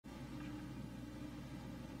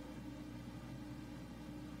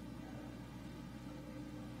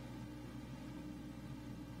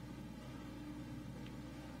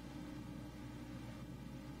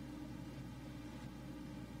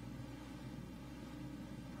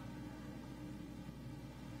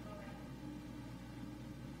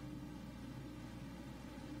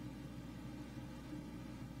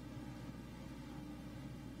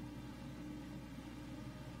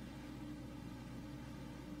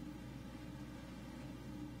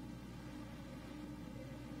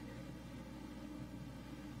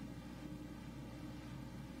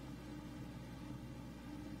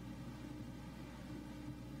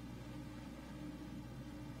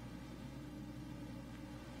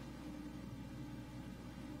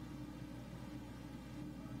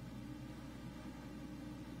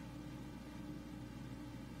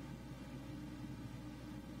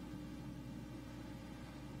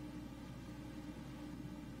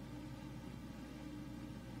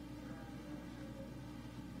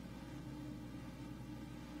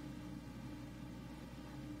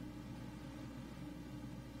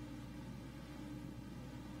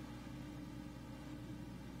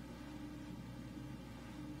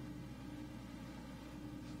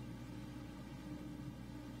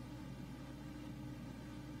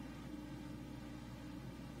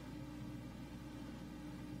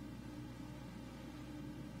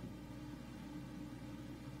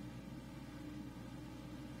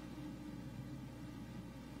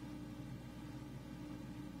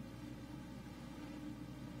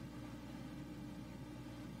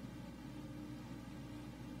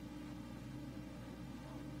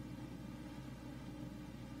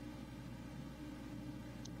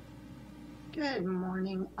Good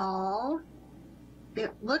morning, all.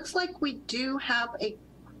 It looks like we do have a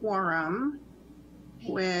quorum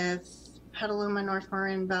with Petaluma, North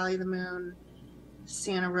Marin, Valley of the Moon,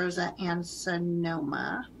 Santa Rosa, and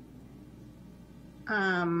Sonoma.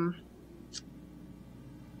 Let's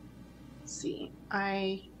see,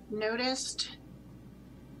 I noticed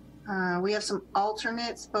we have some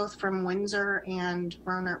alternates both from Windsor and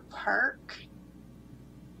Rohnert Park.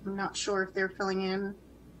 I'm not sure if they're filling in.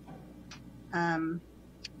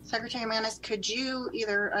 Secretary Manis, could you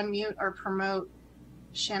either unmute or promote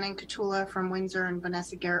Shannon Catula from Windsor and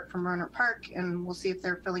Vanessa Garrett from Rohnert Park, and we'll see if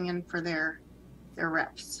they're filling in for their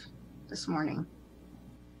reps this morning.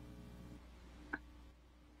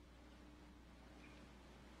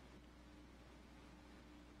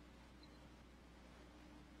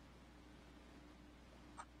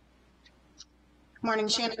 Morning,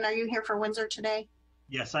 Shannon. Are you here for Windsor today?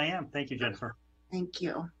 Yes, I am. Thank you, Jennifer. Thank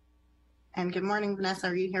you. And good morning, Vanessa.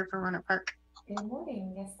 Are you here for Rohnert Park? Good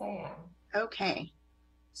morning. Yes, I am. Okay.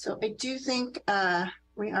 So I do think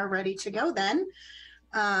we are ready to go then.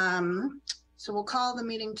 So we'll call the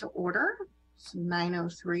meeting to order. It's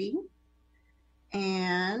 9:03.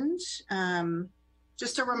 And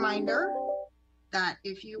just a reminder that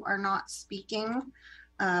if you are not speaking,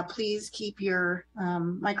 please keep your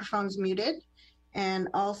microphones muted. And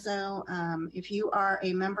also, if you are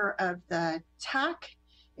a member of the TAC,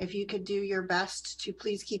 if you could do your best to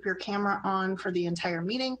please keep your camera on for the entire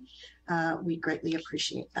meeting, we greatly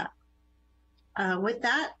appreciate that. With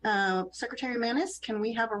that, Secretary Manis, can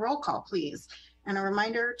we have a roll call, please? And a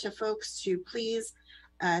reminder to folks to please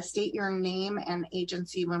state your name and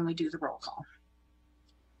agency when we do the roll call.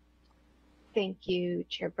 Thank you,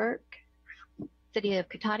 Chair Burke. City of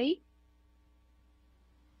Cotati.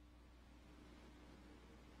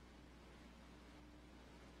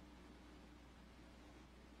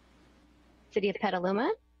 City of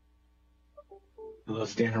Petaluma. Hello,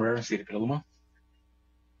 Stan Herrera, City of Petaluma.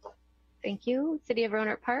 Thank you. City of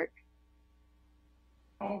Rohnert Park.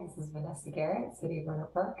 Hi, this is Vanessa Garrett, City of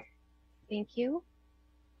Rohnert Park. Thank you.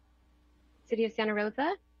 City of Santa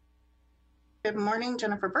Rosa. Good morning,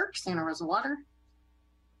 Jennifer Burke, Santa Rosa Water.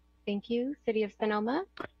 Thank you. City of Sonoma.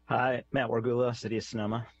 Hi, Matt Wargula, City of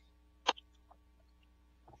Sonoma.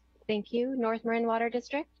 Thank you. North Marin Water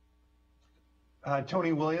District.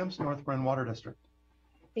 Tony Williams, North Marin Water District.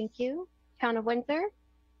 Thank you. Town of Windsor.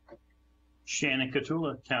 Shannon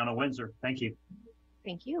Catula, Town of Windsor. Thank you.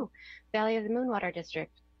 Thank you. Valley of the Moon Water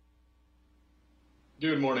District.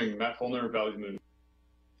 Good morning, Matt Holner, Valley of the Moon.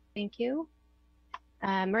 Thank you.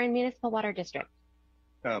 Marin Municipal Water District.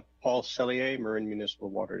 Paul Cellier, Marin Municipal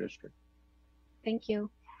Water District. Thank you.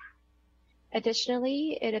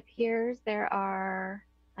 Additionally, it appears there are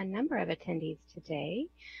a number of attendees today.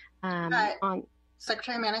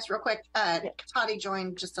 Secretary Manis, real quick, Cotati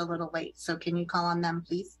joined just a little late, so can you call on them,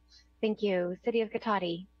 please? Thank you. City of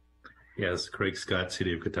Cotati. Yes, Craig Scott,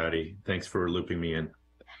 City of Cotati. Thanks for looping me in.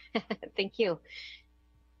 Thank you.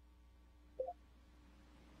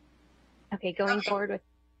 Okay, going forward with...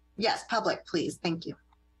 Yes, public, please. Thank you.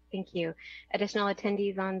 Thank you. Additional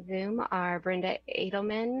attendees on Zoom are Brenda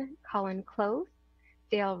Edelman, Colin Close,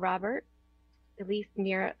 Dale Robert, Elise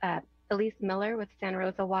Miller with Santa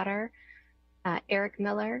Rosa Water, Eric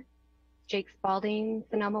Miller, Jake Spalding,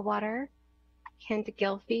 Sonoma Water, Kent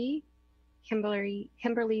Gilfie, Kimberly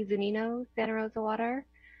Zunino, Santa Rosa Water,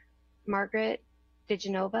 Margaret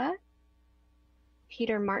DeGenova,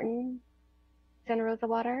 Peter Martin, Santa Rosa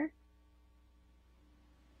Water.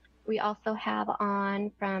 We also have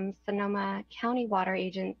on from Sonoma County Water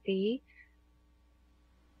Agency,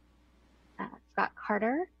 Scott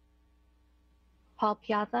Carter, Paul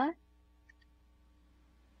Piazza,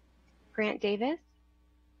 Grant Davis,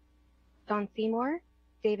 Don Seymour,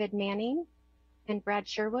 David Manning, and Brad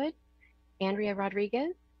Sherwood, Andrea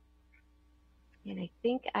Rodriguez. And I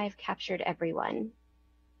think I've captured everyone.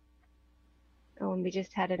 Oh, and we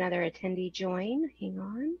just had another attendee join. Hang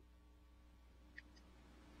on.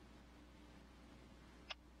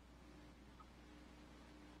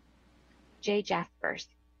 Jay Jaspers.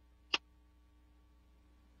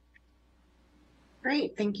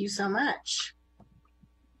 Great, thank you so much.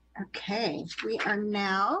 Okay, we are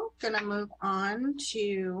now going to move on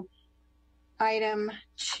to item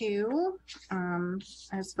 2.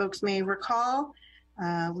 As folks may recall,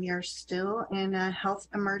 we are still in a health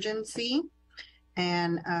emergency,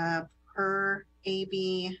 and per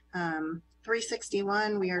AB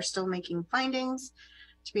 361, we are still making findings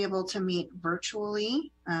to be able to meet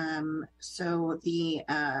virtually. So the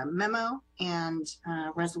memo and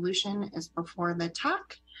resolution is before the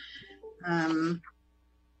TAC.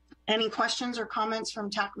 Any questions or comments from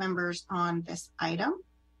TAC members on this item?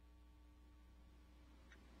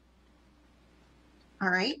 All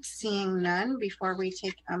right, seeing none, before we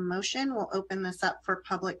take a motion, we'll open this up for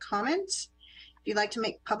public comment. If you'd like to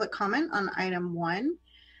make public comment on item 1,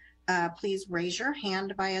 please raise your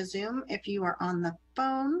hand via Zoom. If you are on the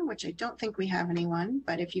phone, which I don't think we have anyone,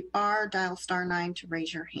 but if you are, dial *9 to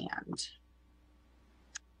raise your hand.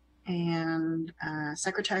 And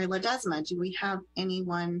Secretary Ledesma, do we have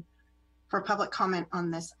anyone for public comment on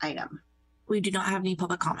this item? We do not have any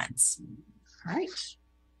public comments. All right.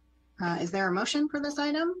 Is there a motion for this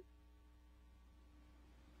item?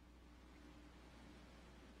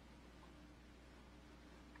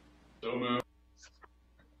 So moved.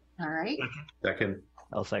 All right. Second.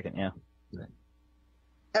 I'll second, yeah.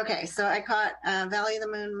 Okay, so I caught Valley of the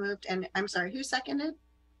Moon moved, and I'm sorry, who seconded?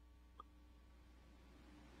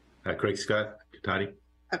 Craig Scott, Katati.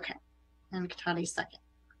 Okay, and Katati second.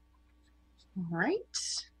 All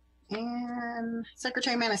right. And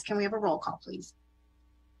Secretary Manis, can we have a roll call, please?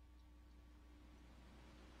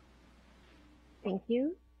 Thank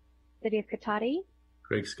you. City of Katati,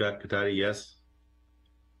 Craig Scott, Katati, yes.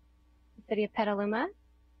 City of Petaluma,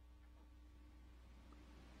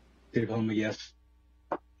 City of Petaluma, yes.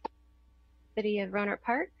 City of Roanoke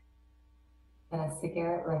Park, Vanessa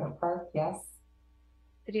Garrett, Roanoke Park, yes.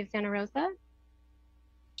 City of Santa Rosa,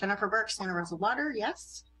 Jennifer Burke, Santa Rosa Water,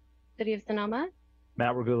 yes. City of Sonoma,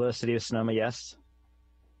 Matt Regula, City of Sonoma, yes.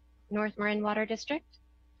 North Marin Water District,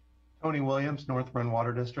 Tony Williams, North Marin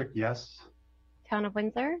Water District, yes. Town of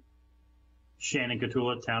Windsor, Shannon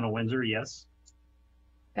Catula, Town of Windsor, yes.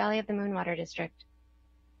 Valley of the Moon Water District.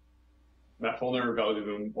 Matt Fulner, Valley of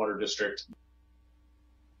the Moon Water District.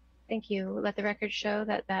 Thank you. Let the record show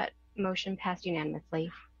that that motion passed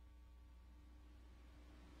unanimously.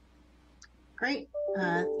 Great.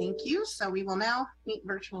 Thank you. So we will now meet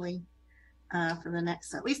virtually for the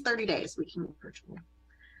next at least 30 days. We can meet virtually.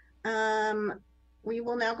 We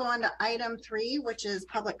will now go on to item 3, which is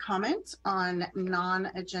public comment on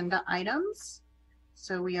non-agenda items.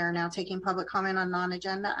 So we are now taking public comment on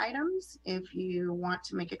non-agenda items. If you want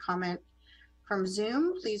to make a comment from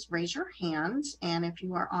Zoom, please raise your hand. And if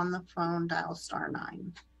you are on the phone, dial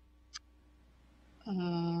 *9.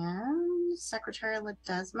 And Secretary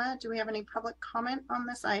Ledesma, do we have any public comment on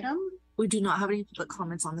this item? We do not have any public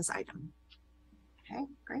comments on this item. Okay,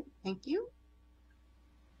 great. Thank you.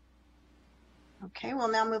 Okay, we'll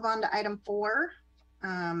now move on to item 4.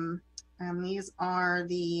 These are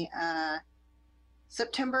the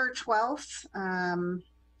September 12th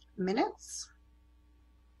minutes.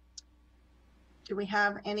 Do we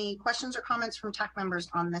have any questions or comments from TAC members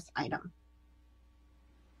on this item?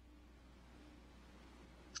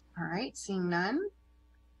 All right, seeing none,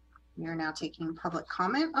 we are now taking public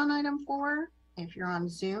comment on item 4. If you're on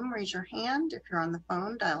Zoom, raise your hand. If you're on the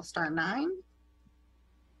phone, dial *9.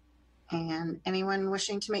 And anyone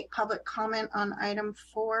wishing to make public comment on item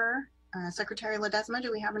 4, Secretary Ledesma,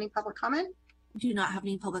 do we have any public comment? We do not have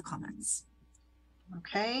any public comments.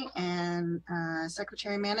 Okay, and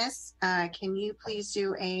Secretary Manis, can you please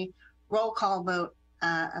do a roll call vote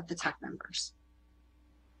of the TAC members?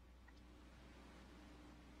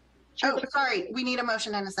 Oh, sorry, we need a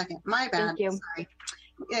motion in a second. My bad. Thank you. Sorry.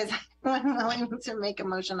 Is anyone willing to make a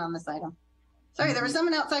motion on this item? Sorry, there was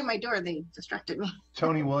someone outside my door. They distracted me.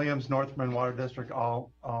 Tony Williams, North Marin Water District, I'll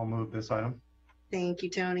move this item. Thank you,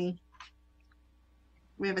 Tony.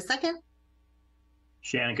 We have a second?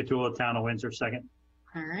 Shannon Catula, Town of Windsor, second.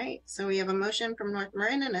 All right, so we have a motion from North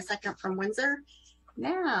Marin and a second from Windsor.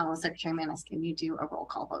 Now, Secretary Manis, can you do a roll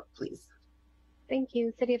call vote, please? Thank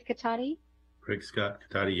you. City of Katati, Craig Scott,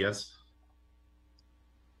 Katati, yes.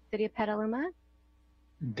 City of Petaluma,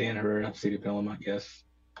 Dan Herrera, City of Petaluma, yes.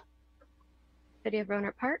 City of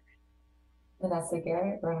Roanoke Park, Vanessa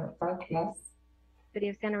Garrett, Roanoke Park, yes. City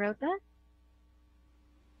of Santa Rosa,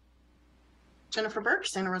 Jennifer Burke,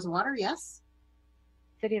 Santa Rosa Water, yes.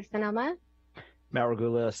 City of Sonoma, Matt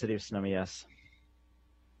Regula, City of Sonoma, yes.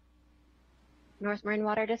 North Marin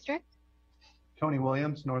Water District, Tony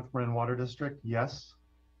Williams, North Marin Water District, yes.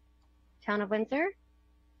 Town of Windsor,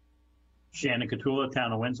 Shannon Catula,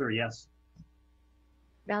 Town of Windsor, yes.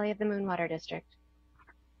 Valley of the Moon Water District.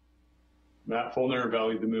 Matt Fulner,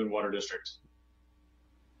 Valley of the Moon Water District.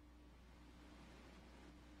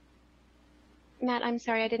 Matt, I'm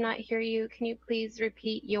sorry, I did not hear you. Can you please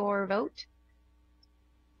repeat your vote?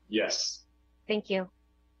 Yes. Thank you.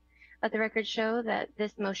 Let the record show that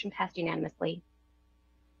this motion passed unanimously.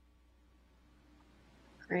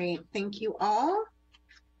 Great, thank you all.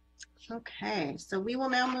 Okay, so we will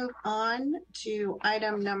now move on to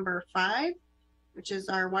item number 5, which is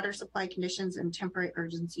our water supply conditions and temporary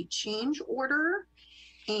urgency change order.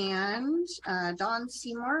 And Don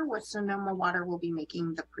Seymour with Sonoma Water will be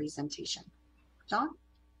making the presentation. Don?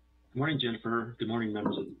 Good morning, Jennifer. Good morning,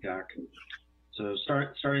 members of the PAC. So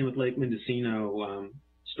starting with Lake Mendocino,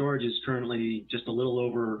 storage is currently just a little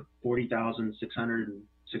over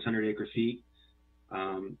 40,600 acre feet.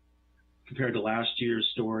 Compared to last year's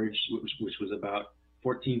storage, which was about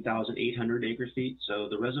 14,800 acre feet. So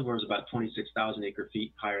the reservoir is about 26,000 acre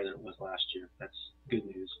feet higher than it was last year. That's good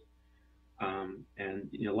news. And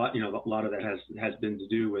a lot of that has been to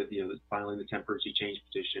do with filing the temporary change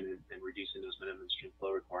petition and reducing those minimum stream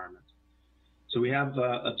flow requirements. So we have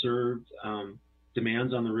observed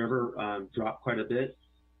demands on the river drop quite a bit,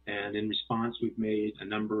 and in response, we've made a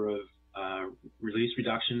number of release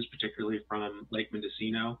reductions, particularly from Lake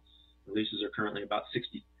Mendocino. Releases are currently about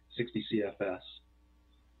 60 CFS.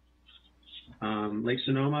 Lake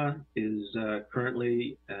Sonoma is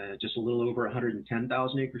currently just a little over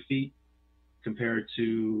 110,000 acre feet, compared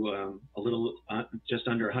to just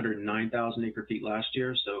under 109,000 acre feet last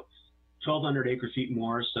year. So 1,200 acre feet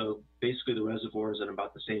more. So basically the reservoir is in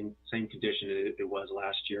about the same condition it was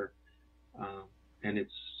last year. And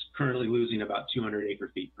it's currently losing about 200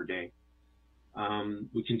 acre feet per day.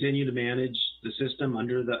 We continue to manage the system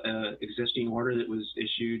under the existing order that was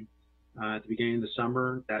issued at the beginning of the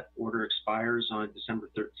summer. That order expires on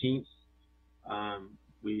December 13th.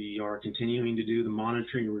 We are continuing to do the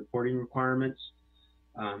monitoring and reporting requirements.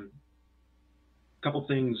 A couple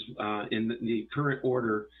things in the current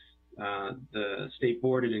order, the state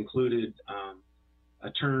board had included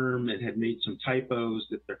a term and had made some typos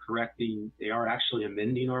that they're correcting. They are actually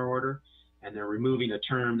amending our order, and they're removing a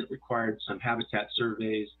term that required some habitat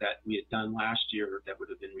surveys that we had done last year that would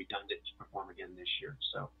have been redundant to perform again this year.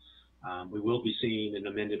 So we will be seeing an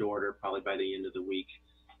amended order probably by the end of the week.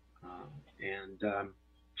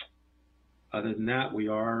 Other than that, we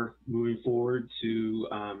are moving forward to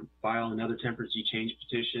file another temperature change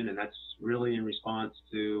petition, and that's really in response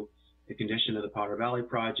to the condition of the Powder Valley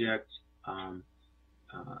project.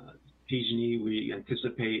 PG&E, we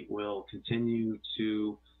anticipate, will continue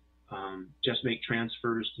to just make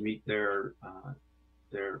transfers to meet their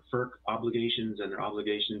FERC obligations and their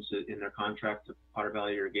obligations in their contract to Powder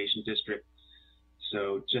Valley Irrigation District.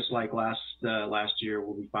 So just like last year,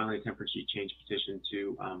 we'll be filing a temperature change petition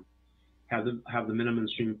to have the minimum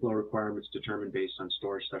stream flow requirements determined based on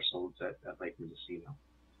storage thresholds at Lake Mendocino.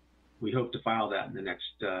 We hope to file that in the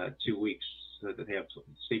next 2 weeks so that the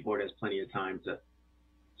state board has plenty of time to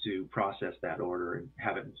process that order and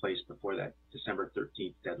have it in place before that December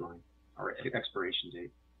 13th deadline or expiration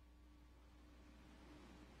date.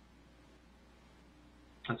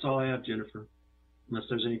 That's all I have, Jennifer, unless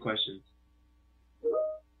there's any questions.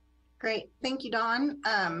 Great, thank you, Don.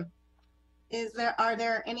 Are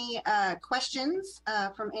there any questions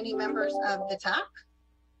from any members of the TAC?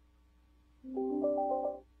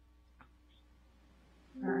 All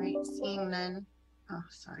right, seeing none. Oh,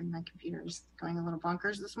 sorry, my computer is going a little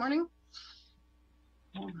bonkers this morning.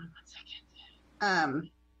 Hold on 1 second.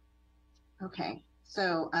 Okay,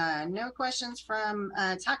 so no questions from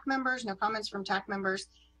TAC members, no comments from TAC members.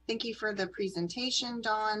 Thank you for the presentation,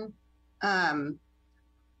 Don.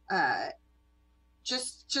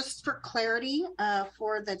 Just for clarity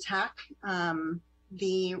for the TAC,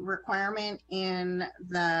 the requirement in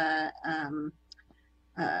the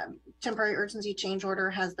temporary urgency change order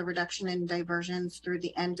has the reduction in diversions through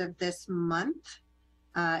the end of this month.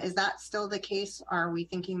 Is that still the case? Are we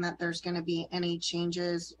thinking that there's going to be any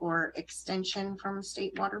changes or extension from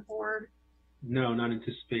State Water Board? No, not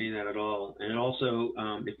anticipating that at all. And also,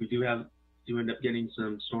 if we do end up getting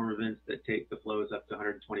some storm events that take the flows up to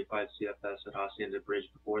 125 CFS at Hacienda Bridge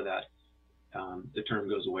before that, the term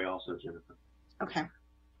goes away also, Jennifer. Okay.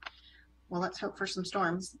 Well, let's hope for some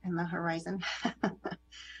storms in the horizon.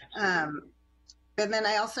 And then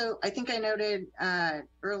I think I noted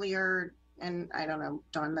earlier, and I don't know,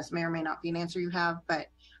 Dawn, this may or may not be an answer you have, but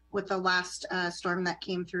with the last storm that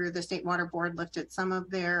came through, the State Water Board lifted some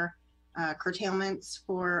of their curtailments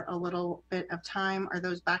for a little bit of time. Are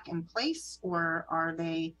those back in place, or are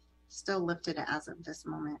they still lifted as of this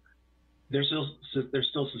moment? They're still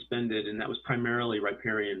suspended, and that was primarily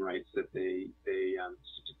riparian rights that they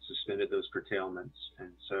suspended those curtailments.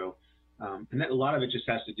 And so, and that, a lot of it just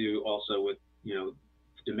has to do also with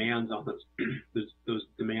demands on those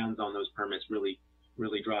demands on those permits really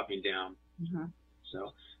dropping down. Mm-hmm.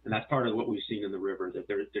 So, and that's part of what we've seen in the river, that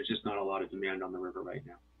there's just not a lot of demand on the river right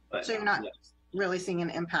now. But, so you're not really seeing an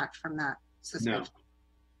impact from that suspension? No.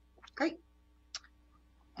 Great.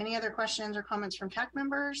 Any other questions or comments from TAC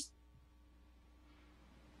members?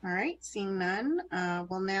 All right, seeing none,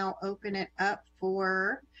 we'll now open it up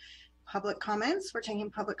for public comments. We're taking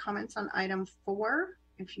public comments on item 4.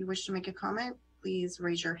 If you wish to make a comment, please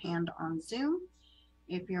raise your hand on Zoom.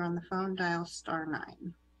 If you're on the phone, dial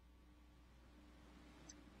 *9.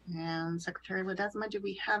 And Secretary Ledesma, do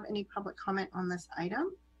we have any public comment on this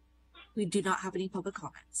item? We do not have any public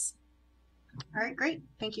comments. All right, great.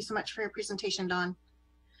 Thank you so much for your presentation, Dawn.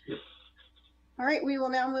 All right, we will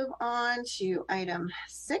now move on to item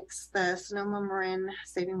 6, the Sonoma-Marin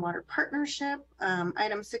Saving Water Partnership.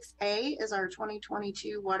 Item 6A is our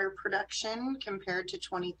 2022 water production compared to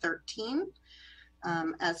 2013.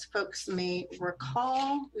 As folks may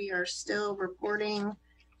recall, we are still reporting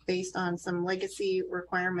based on some legacy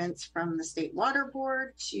requirements from the State Water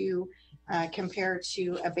Board to compare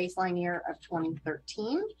to a baseline year of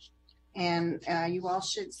 2013. And you all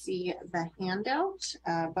should see the handout,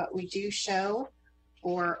 but we do show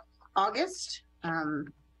for August,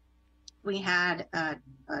 we had a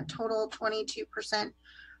total 22%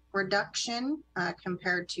 reduction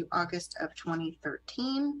compared to August of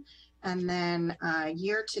 2013. And then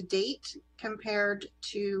year to date compared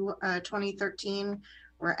to 2013,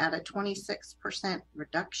 we're at a 26%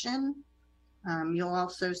 reduction. You'll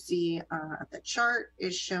also see the chart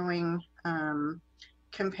is showing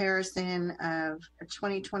comparison of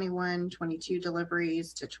 2021-22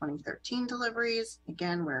 deliveries to 2013 deliveries.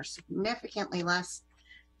 Again, we're significantly less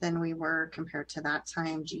than we were compared to that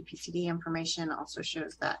time. GPCD information also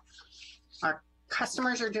shows that our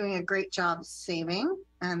customers are doing a great job saving.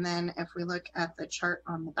 And then if we look at the chart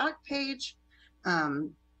on the back page,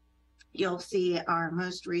 you'll see our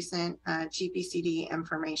most recent GPCD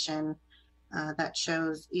information that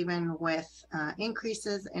shows even with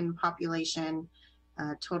increases in population,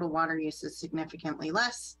 total water use is significantly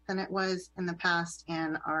less than it was in the past,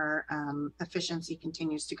 and our efficiency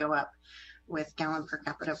continues to go up with gallon per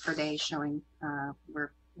capita per day showing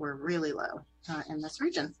we're really low in this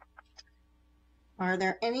region. Are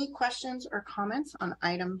there any questions or comments on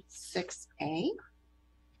item 6A?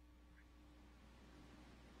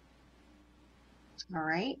 All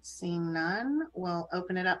right, seeing none, we'll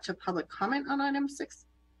open it up to public comment on item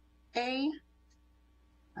 6A.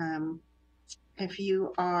 If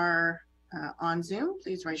you are on Zoom,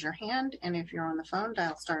 please raise your hand. And if you're on the phone,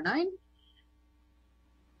 dial *9.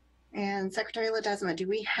 And Secretary Ledesma, do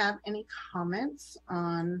we have any comments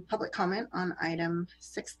on public comment on item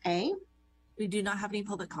 6A? We do not have any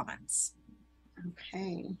public comments.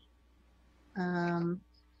 Okay.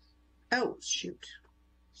 Oh, shoot.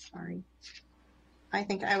 Sorry. I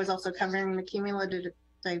think I was also covering the cumulative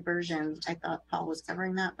diversion. I thought Paul was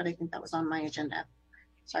covering that, but I think that was on my agenda.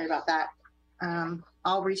 Sorry about that.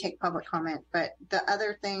 I'll retake public comment. But the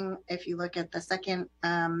other thing, if you look at the second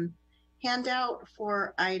handout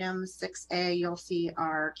for item 6A, you'll see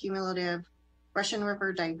our cumulative Russian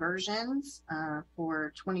River diversions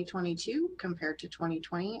for 2022 compared to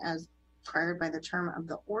 2020 as required by the term of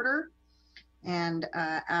the order. And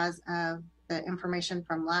as of the information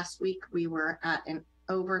from last week, we were at an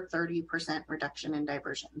over 30% reduction in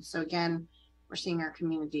diversion. So again, we're seeing our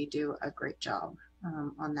community do a great job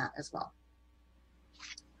on that as well.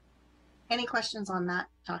 Any questions on that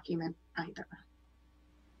document either?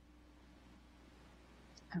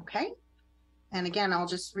 Okay. And again, I'll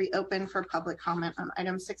just reopen for public comment on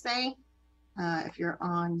item 6A. If you're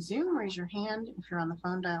on Zoom, raise your hand. If you're on the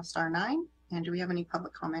phone, dial *9. And do we have any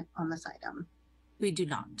public comment on this item? We do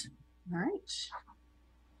not. All right.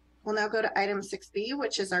 We'll now go to item 6B,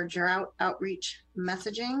 which is our drought outreach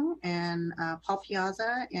messaging. And Paul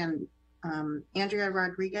Piazza and Andrea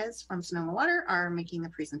Rodriguez from Sonoma Water are making the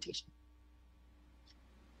presentation.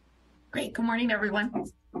 Great. Good morning, everyone.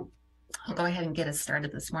 I'll go ahead and get us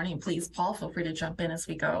started this morning. Please, Paul, feel free to jump in as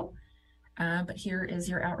we go. But here is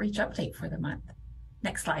your outreach update for the month.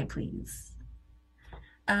 Next slide, please.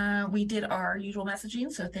 We did our usual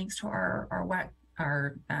messaging, so thanks to our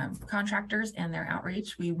contractors and their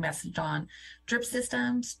outreach. We messaged on drip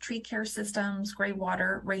systems, tree care systems, gray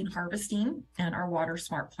water, rain harvesting, and our water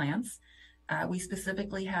smart plants. We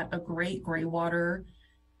specifically had a great gray water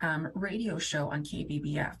radio show on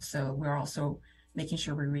KBBF, so we're also making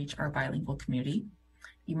sure we reach our bilingual community.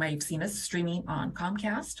 You might have seen us streaming on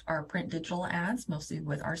Comcast, our print digital ads, mostly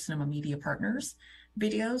with our Sonoma media partners,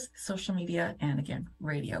 videos, social media, and again,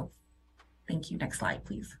 radio. Thank you. Next slide,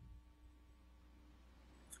 please.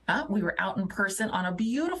 We were out in person on a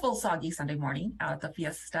beautiful soggy Sunday morning out at the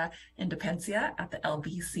Fiesta Independencia at the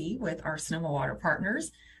LBC with our Sonoma Water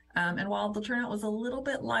partners. And while the turnout was a little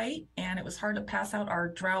bit light and it was hard to pass out our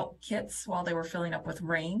drought kits while they were filling up with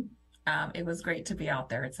rain, it was great to be out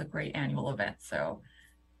there. It's a great annual event. So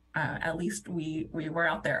At least we were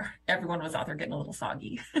out there. Everyone was out there getting a little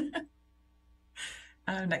soggy.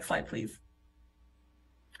 Next slide, please.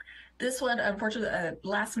 This one, unfortunately,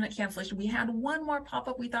 last minute cancellation. We had one more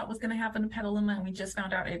pop-up we thought was going to happen in Petaluma, and we just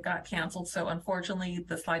found out it got canceled. So unfortunately,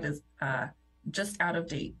 the slide is just out of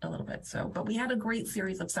date a little bit. So, but we had a great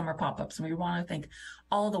series of summer pop-ups, and we want to thank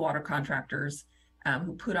all of the water contractors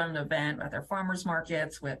who put on an event at their farmers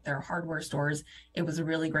markets, with their hardware stores. It was a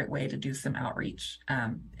really great way to do some outreach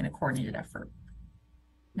in a coordinated effort.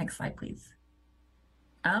 Next slide, please.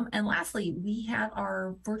 And lastly, we have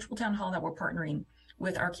our virtual town hall that we're partnering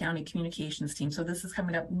with our county communications team. So this is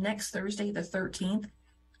coming up next Thursday, the 13th.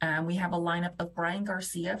 We have a lineup of Brian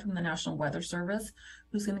Garcia from the National Weather Service,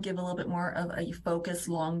 who's going to give a little bit more of a focused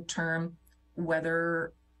long-term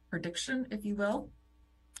weather prediction, if you will,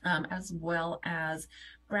 as well as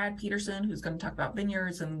Brad Peterson, who's going to talk about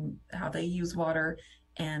vineyards and how they use water.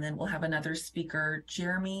 And then we'll have another speaker,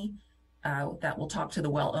 Jeremy, that will talk to the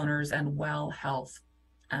well owners and well health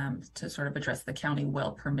to sort of address the county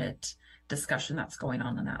well permit discussion that's going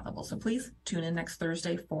on that level. So please tune in next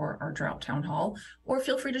Thursday for our drought town hall, or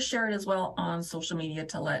feel free to share it as well on social media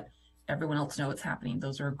to let everyone else know it's happening.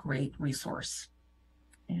 Those are a great resource.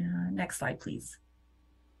 And next slide, please.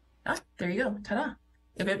 There you go. Ta-da.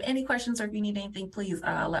 If you have any questions or if you need anything, please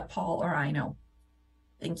let Paul or I know.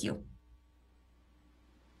 Thank you.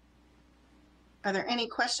 Are there any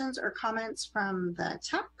questions or comments from the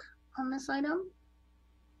tech on this item?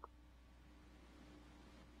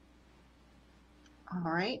 All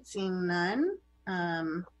right, seeing none.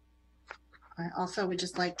 I also would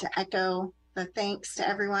just like to echo the thanks to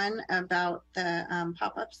everyone about the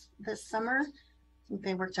pop-ups this summer. I think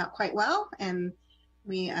they worked out quite well, and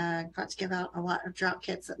we got to give out a lot of drought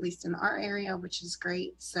kits, at least in our area, which is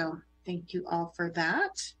great. So thank you all for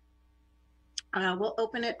that. We'll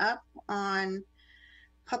open it up on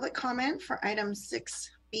public comment for item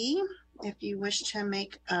 6B. If you wish to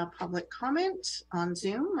make a public comment on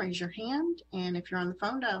Zoom, raise your hand. And if you're on the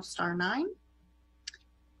phone, dial *9.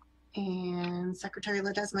 And Secretary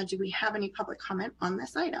Ledesma, do we have any public comment on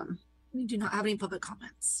this item? We do not have any public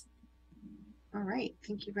comments. All right,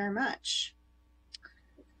 thank you very much.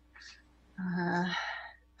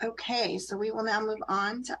 Okay, so we will now move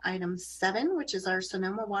on to item 7, which is our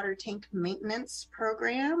Sonoma Water Tank Maintenance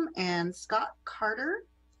Program. And Scott Carter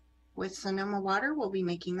with Sonoma Water will be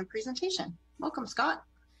making the presentation. Welcome, Scott.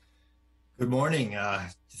 Good morning.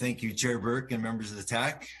 Thank you, Chair Burke and members of the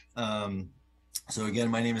TAC. So again,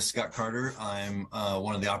 my name is Scott Carter. I'm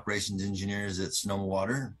one of the operations engineers at Sonoma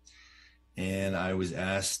Water, and I was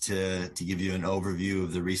asked to give you an overview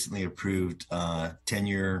of the recently approved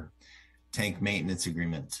 10-year tank maintenance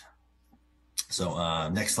agreement. So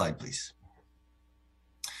next slide, please.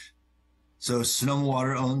 So Sonoma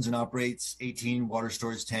Water owns and operates 18 water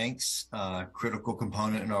storage tanks, critical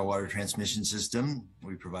component in our water transmission system.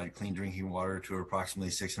 We provide clean drinking water to approximately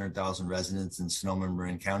 600,000 residents in Sonoma and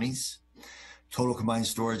Marin counties. Total combined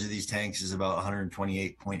storage of these tanks is about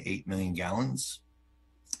 128.8 million gallons.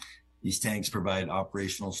 These tanks provide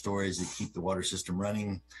operational storage that keep the water system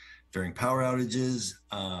running during power outages,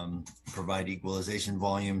 provide equalization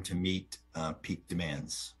volume to meet peak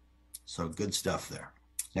demands. So good stuff there.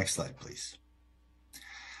 Next slide, please.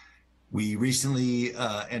 We recently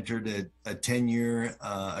entered a 10-year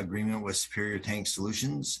agreement with Superior Tank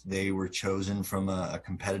Solutions. They were chosen from a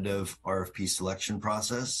competitive RFP selection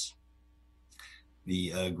process.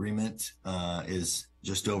 The agreement is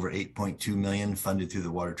just over $8.2 million funded through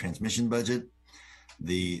the water transmission budget.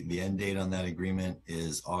 The end date on that agreement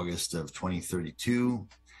is August of 2032,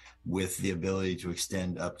 with the ability to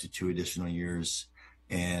extend up to 2 additional years.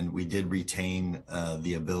 And we did retain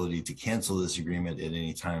the ability to cancel this agreement at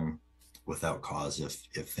any time without cause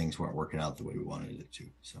if things weren't working out the way we wanted it to.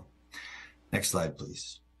 So next slide,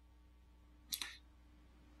 please.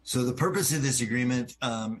 So the purpose of this agreement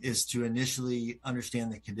is to initially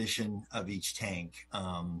understand the condition of each tank.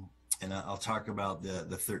 And I'll talk about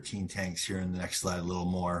the 13 tanks here in the next slide a little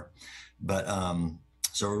more. But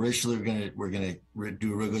so initially we're gonna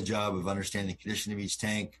do a real good job of understanding the condition of each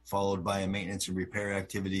tank, followed by a maintenance and repair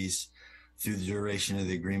activities through the duration of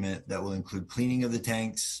the agreement that will include cleaning of the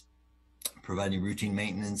tanks, providing routine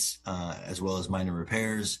maintenance, as well as minor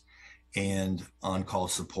repairs, and on-call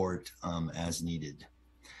support as needed.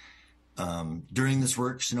 During this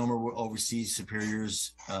work, Sonoma will oversee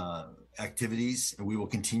Superior's activities, and we will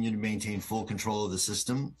continue to maintain full control of the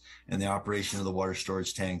system and the operation of the water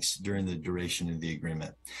storage tanks during the duration of the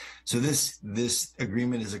agreement. So this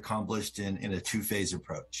agreement is accomplished in a 2-phase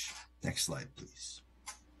approach. Next slide, please.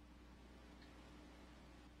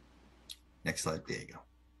 Next slide, there you go.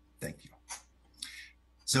 Thank you.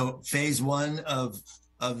 So phase one of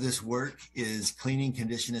this work is cleaning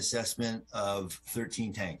condition assessment of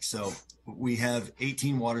 13 tanks. So we have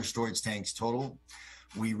 18 water storage tanks total.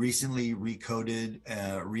 We recently rehabbed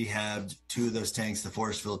 2 of those tanks, the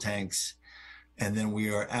Forestville tanks. And then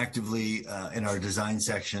we are actively in our design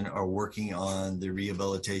section are working on the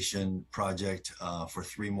rehabilitation project for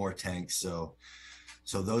 3 more tanks. So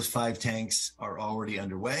those 5 tanks are already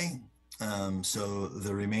underway. So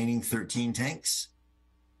the remaining 13 tanks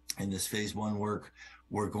in this phase one work,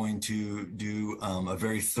 we're going to do a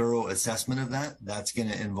very thorough assessment of that. That's going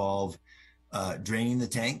to involve draining the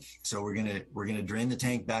tank. So we're gonna drain the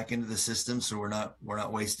tank back into the system, so we're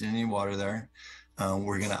not wasting any water there.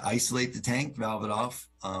 We're gonna isolate the tank, valve it off.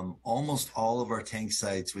 Almost all of our tank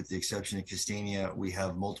sites, with the exception of Castania, we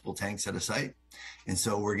have multiple tanks at a site, and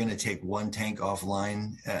so we're gonna take one tank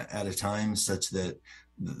offline at a time, such that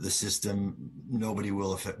the system, nobody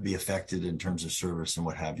will be affected in terms of service and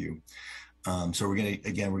what have you. So we're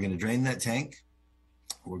gonna drain that tank.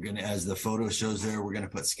 We're going to, as the photo shows there, we're going to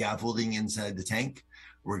put scaffolding inside the tank.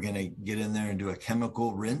 We're going to get in there and do a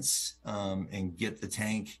chemical rinse and get the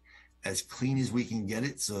tank as clean as we can get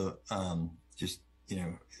it. So just,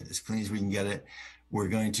 as clean as we can get it. We're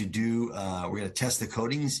going to we're going to test the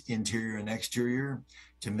coatings, interior and exterior,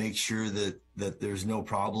 to make sure that there's no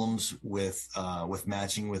problems with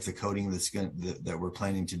matching with the coating that we're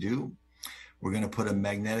planning to do. We're going to put a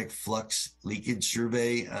magnetic flux leakage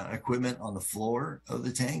survey equipment on the floor of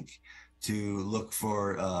the tank to look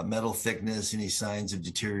for metal thickness, any signs of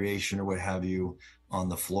deterioration or what have you on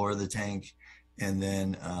the floor of the tank. And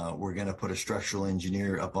then we're going to put a structural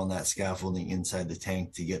engineer up on that scaffolding inside the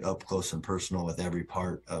tank to get up close and personal with every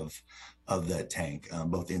part of that tank,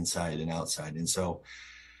 both inside and outside. And so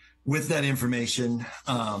with that information,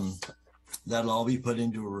 that'll all be put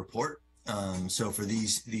into a report. So for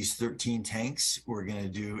these 13 tanks, we're going to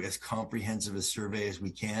do as comprehensive a survey as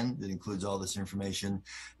we can that includes all this information.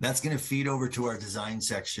 That's going to feed over to our design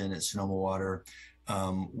section at Sonoma Water,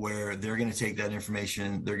 where they're going to take that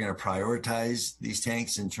information. They're going to prioritize these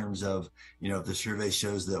tanks in terms of, if the survey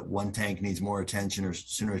shows that one tank needs more attention or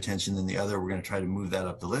sooner attention than the other, we're going to try to move that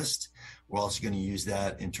up the list. We're also going to use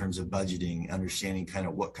that in terms of budgeting, understanding kind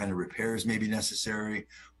of what kind of repairs may be necessary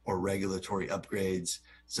or regulatory upgrades,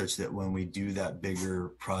 such that when we do that bigger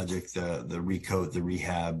project, the recoat, the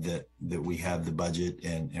rehab, that we have the budget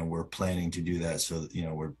and we're planning to do that. So,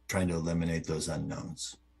 we're trying to eliminate those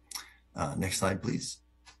unknowns. Next slide, please.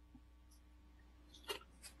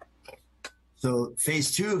 So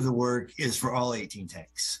phase 2 of the work is for all 18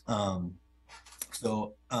 tanks. All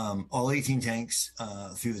 18 tanks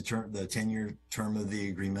through the 10-year term of the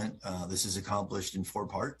agreement. This is accomplished in 4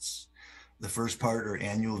 parts. The first part are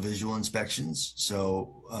annual visual inspections.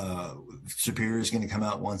 So Superior is going to come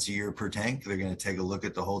out once a year per tank. They're going to take a look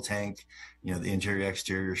at the whole tank, the interior,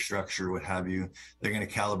 exterior structure, what have you. They're going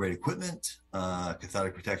to calibrate equipment,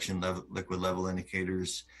 cathodic protection, liquid level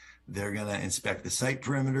indicators. They're going to inspect the site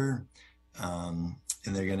perimeter, and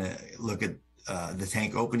they're going to look at the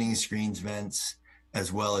tank openings, screens, vents, as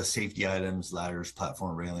well as safety items, ladders,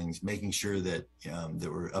 platform railings, making sure that that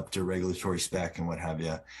we're up to regulatory spec and what have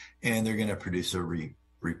you. And they're going to produce a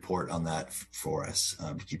report on that for us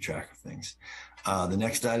to keep track of things. The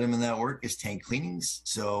next item in that work is tank cleanings.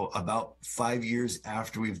 So about 5 years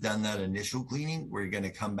after we've done that initial cleaning, we're going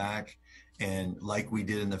to come back and, like we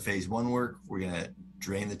did in the phase 1 work, we're going to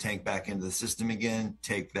drain the tank back into the system again,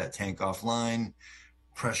 take that tank offline,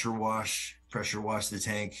 pressure wash the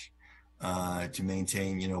tank, to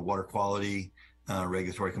maintain, water quality,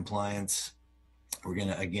 regulatory compliance. We're going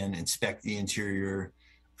to, again, inspect the interior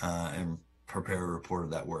and prepare a report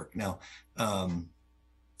of that work. Now,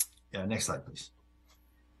 next slide, please.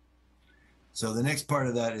 So the next part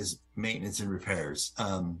of that is maintenance and repairs.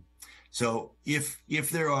 So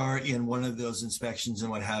if there are, in one of those inspections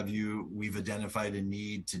and what have you, we've identified a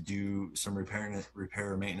need to do some repair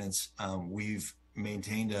or maintenance, we've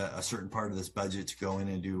maintained a certain part of this budget to go in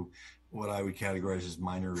and do what I would categorize as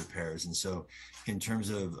minor repairs. And so in terms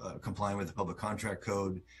of complying with the public contract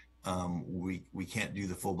code, we can't do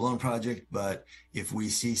the full-blown project, but if we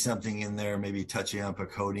see something in there, maybe touching up a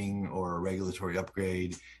coating or a regulatory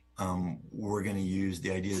upgrade, we're going to use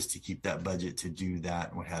the ideas to keep that budget to do that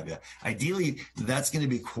and what have you. Ideally, that's going to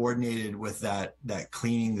be coordinated with that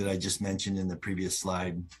cleaning that I just mentioned in the previous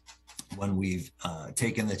slide, when we've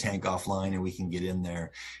taken the tank offline and we can get in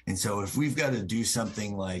there. And so if we've got to do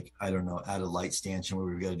something like, I don't know, add a light stanchion where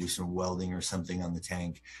we've got to do some welding or something on the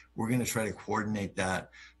tank, we're going to try to coordinate that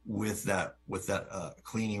with that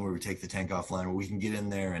cleaning where we take the tank offline, where we can get in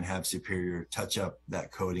there and have Superior touch up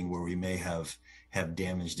that coating where we may have have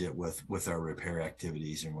damaged it with our repair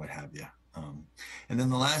activities and what have you. And then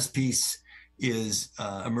the last piece is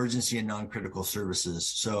emergency and non-critical services.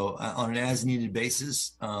 So on an as-needed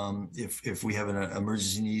basis, if we have an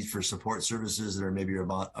emergency need for support services that are maybe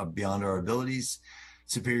beyond our abilities,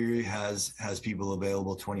 Superior has people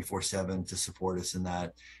available 24/7 to support us in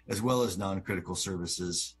that, as well as non-critical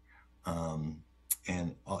services.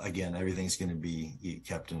 And again, everything's going to be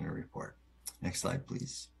kept in a report. Next slide,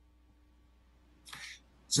 please.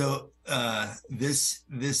 So this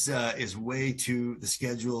is way too, the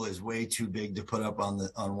schedule is way too big to put up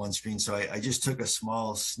on one screen. So I just took a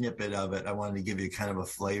small snippet of it. I wanted to give you kind of a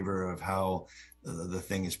flavor of how the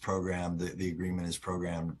thing is programmed, the agreement is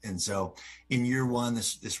programmed. And so in year one,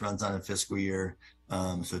 this runs on a fiscal year.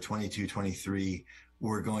 So 22, 23,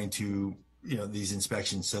 we're going to, these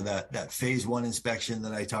inspections. So that phase one inspection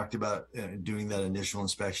that I talked about, doing that initial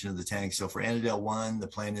inspection of the tank. So for Annandale 1, the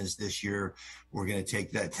plan is this year, we're going to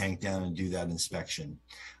take that tank down and do that inspection.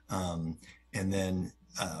 And then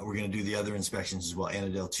we're going to do the other inspections as well.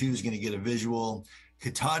 Annandale 2 is going to get a visual.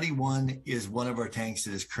 Katati 1 is one of our tanks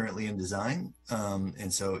that is currently in design.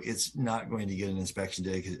 And so it's not going to get an inspection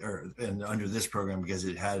today and under this program because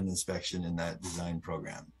it had an inspection in that design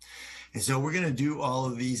program. And so we're going to do all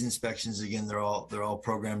of these inspections again. They're all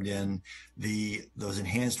programmed in. Those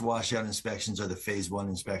enhanced washout inspections are the phase one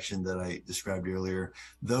inspection that I described earlier.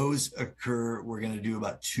 Those occur. We're going to do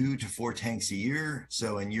about 2 to 4 tanks a year.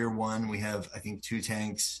 So in year one, we have, I think, 2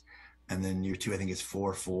 tanks, and then year 2, I think it's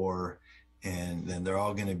 4. And then those are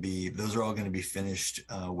all going to be finished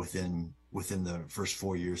within the first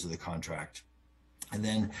 4 years of the contract. And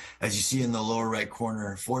then, as you see in the lower right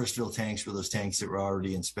corner, Forestville tanks were those tanks that were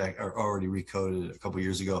already recoded a couple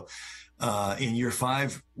years ago. In year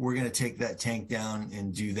 5, we're going to take that tank down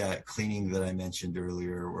and do that cleaning that I mentioned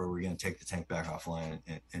earlier, where we're going to take the tank back offline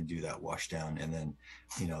and do that wash down. And then,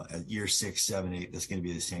 at year 6, 7, 8, that's going to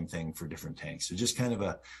be the same thing for different tanks. So just kind of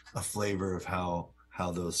a flavor of how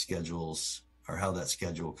those schedules, or how that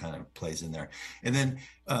schedule kind of plays in there. And then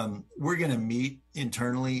we're going to meet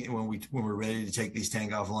internally when we're ready to take these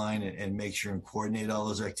tank offline and make sure and coordinate all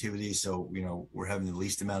those activities. So, we're having the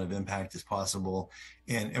least amount of impact as possible.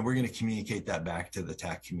 And we're going to communicate that back to the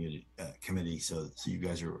TAC committee so you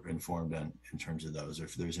guys are informed in terms of those, or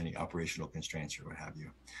if there's any operational constraints or what have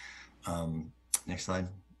you. Next slide.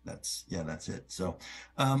 That's it. So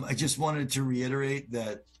I just wanted to reiterate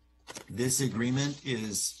that this agreement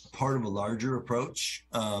is part of a larger approach.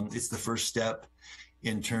 It's the first step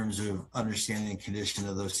in terms of understanding the condition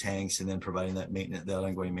of those tanks and then providing that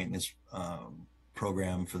ongoing maintenance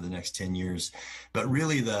program for the next 10 years. But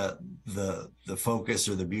really the focus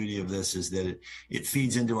or the beauty of this is that it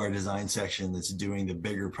feeds into our design section that's doing the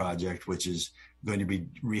bigger project, which is going to be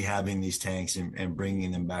rehabbing these tanks and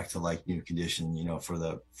bringing them back to like new condition, for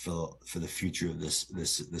the future of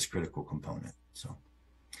this critical component. So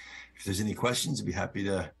if there's any questions, I'd be happy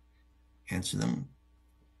to answer them.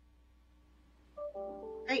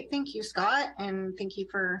 Great, thank you, Scott, and thank you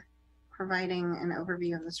for providing an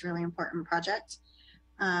overview of this really important project.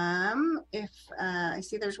 If I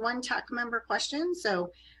see there's one TAC member question, so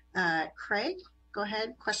Craig, go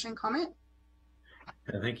ahead, question, comment.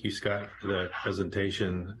 Thank you, Scott, for the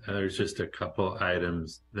presentation. There's just a couple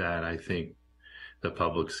items that I think the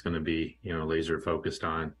public's going to be, laser focused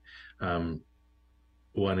on.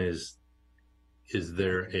 One is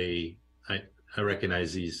there I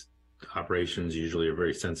recognize these operations usually are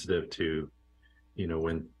very sensitive to,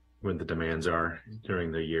 when the demands are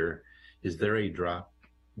during the year. Is there a drop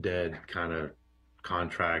dead kind of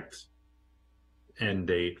contract end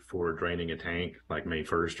date for draining a tank, like May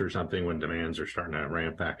 1st or something, when demands are starting to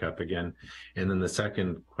ramp back up again? And then the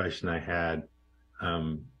second question I had,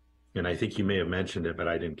 and I think you may have mentioned it, but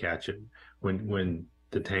I didn't catch it. When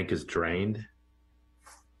the tank is drained,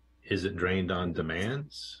 is it drained on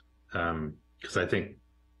demands? Because I think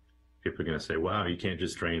people are going to say, wow, you can't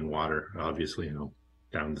just drain water, obviously,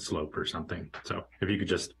 down the slope or something. So if you could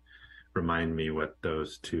just remind me what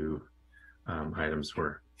those two items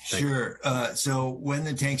were. Thanks. Sure. So when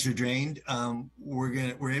the tanks are drained,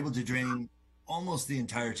 we're able to drain almost the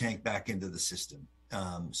entire tank back into the system.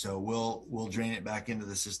 So we'll drain it back into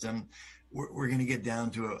the system. We're going to get down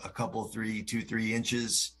to a couple, 3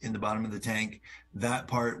 inches in the bottom of the tank. That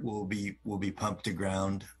part will be pumped to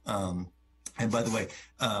ground. And by the way,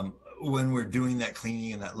 when we're doing that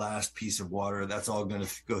cleaning and that last piece of water, that's all going to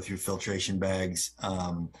go through filtration bags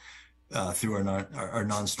through our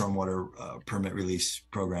non-stormwater permit release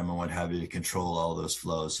program and what have you to control all those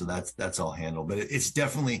flows. So that's all handled. But we're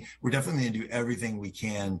definitely going to do everything we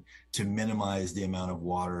can to minimize the amount of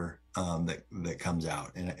water that comes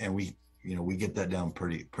out. And we get that down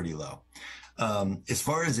pretty low. As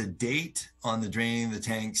far as a date on the draining the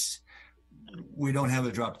tanks, we don't have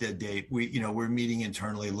a drop dead date. We're meeting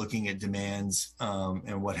internally, looking at demands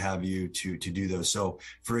and what have you to do those. So,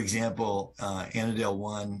 for example, Annandale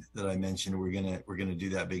 1 that I mentioned, we're gonna do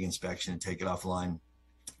that big inspection and take it offline.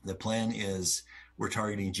 The plan is we're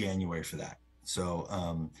targeting January for that.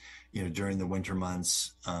 So, during the winter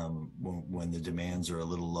months, when the demands are a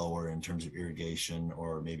little lower in terms of irrigation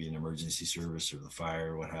or maybe an emergency service or the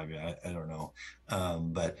fire or what have you, I don't know.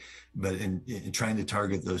 But in trying to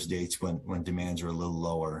target those dates when demands are a little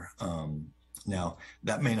lower. Now,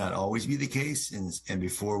 that may not always be the case. And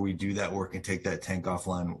before we do that work and take that tank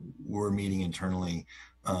offline, we're meeting internally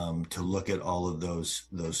to look at all of those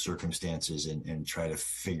circumstances and try to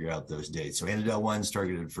figure out those dates. So Annandale 1's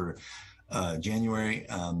targeted for January.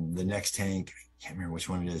 The next tank, I can't remember which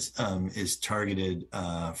one it is targeted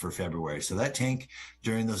for February. So that tank,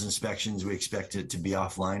 during those inspections, we expect it to be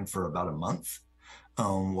offline for about a month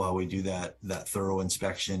while we do that thorough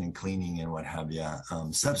inspection and cleaning and what have you.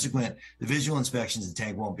 Subsequent, the visual inspections, the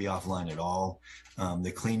tank won't be offline at all.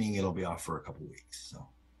 The cleaning, it'll be off for a couple weeks. So.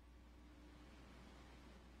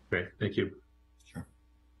 Great, thank you.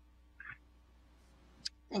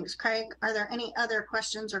 Thanks, Craig. Are there any other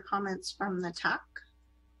questions or comments from the TAC?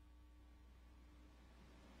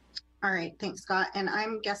 All right, thanks, Scott. And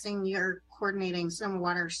I'm guessing you're coordinating, some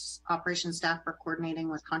water operations staff are coordinating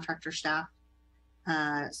with contractor staff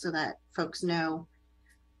so that folks know,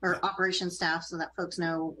 or operations staff, so that folks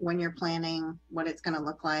know when you're planning, what it's going to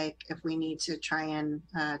look like, if we need to try and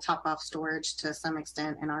top off storage to some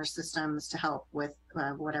extent in our systems to help with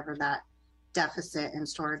whatever that deficit in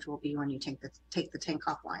storage will be when you take the tank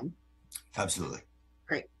offline. Absolutely.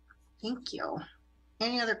 Great, thank you.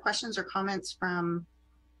 Any other questions or comments from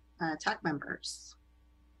TAC members?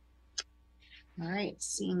 All right,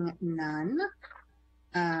 seeing none,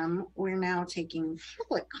 we're now taking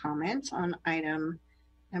public comment on item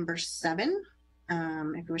number 7.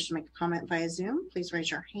 If you wish to make a comment via Zoom, please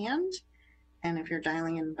raise your hand. And if you're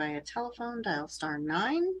dialing in via telephone, dial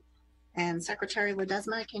 *9. And Secretary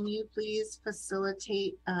Ledesma, can you please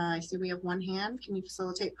facilitate, I see we have one hand, can you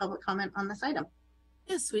facilitate public comment on this item?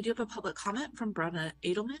 Yes, we do have a public comment from Brenda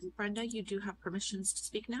Edelman. Brenda, you do have permissions to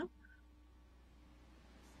speak now.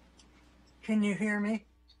 Can you hear me?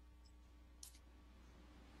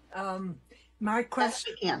 My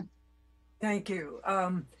question. Yes, we can. Thank you.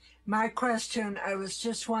 My question, I was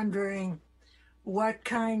just wondering what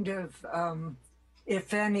kind of,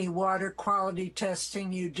 if any, water quality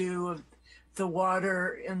testing you do of the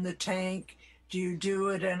water in the tank. Do you do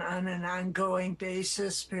it on an ongoing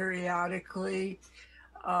basis periodically?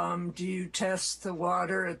 Do you test the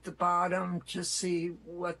water at the bottom to see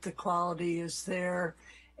what the quality is there?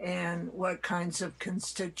 And what kinds of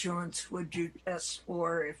constituents would you test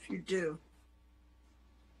for if you do?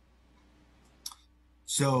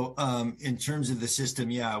 So in terms of the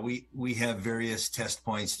system, yeah, we have various test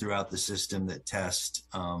points throughout the system that test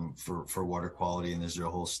for water quality, and there's a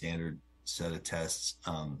whole standard set of tests.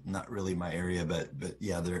 Not really my area, but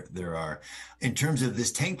yeah, there are. In terms of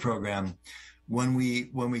this tank program, when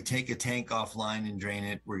we take a tank offline and drain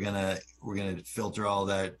it, we're gonna filter all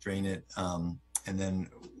that, drain it, and then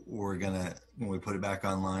when we put it back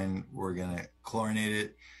online, we're gonna chlorinate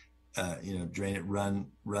it. Drain it,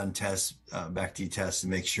 run tests, Bacti tests, and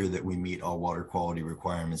make sure that we meet all water quality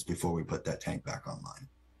requirements before we put that tank back online.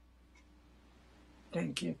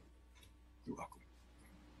 Thank you. You're welcome.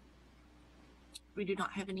 We do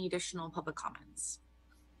not have any additional public comments.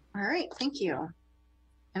 All right, thank you.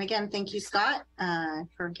 And again, thank you, Scott,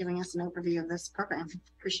 for giving us an overview of this program.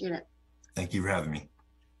 Appreciate it. Thank you for having me.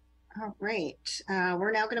 All right,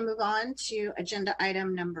 we're now going to move on to agenda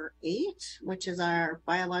item number 8, which is our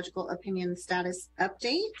biological opinion status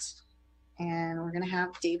update. And we're going to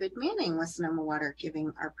have David Manning with Sonoma Water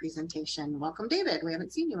giving our presentation. Welcome, David. We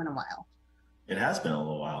haven't seen you in a while. It has been a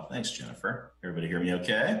little while. Thanks, Jennifer. Everybody hear me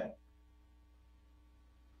okay?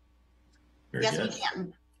 Very yes, good. we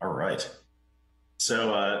can. All right.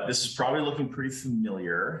 So this is probably looking pretty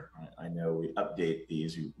familiar. I know we update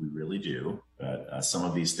these, we really do, but some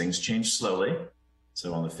of these things change slowly.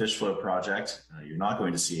 So on the fish flow project, you're not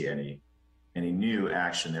going to see any new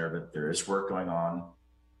action there, but there is work going on,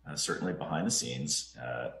 certainly behind the scenes.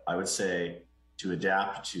 I would say to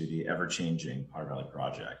adapt to the ever-changing Potter Valley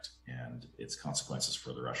project and its consequences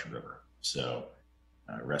for the Russian River. So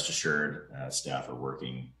rest assured, staff are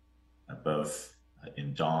working both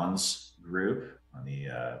in Dawn's group on the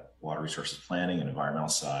water resources planning and environmental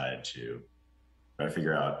side to try to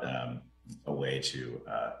figure out a way to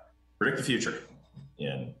predict the future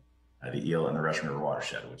in the eel and the Russian River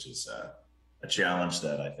watershed, which is a challenge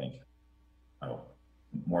that I think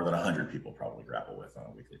more than 100 people probably grapple with on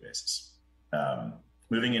a weekly basis.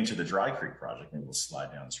 Moving into the Dry Creek project, maybe we'll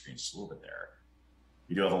slide down the screen just a little bit there.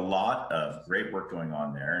 We do have a lot of great work going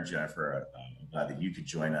on there. And Jennifer, I'm glad that you could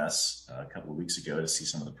join us a couple of weeks ago to see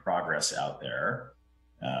some of the progress out there.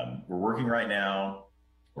 We're working right now,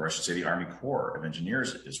 or I should say the Army Corps of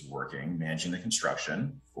Engineers is working, managing the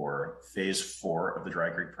construction for phase 4 of the Dry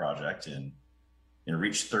Creek project in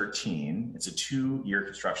Reach 13. It's a 2-year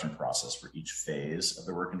construction process for each phase of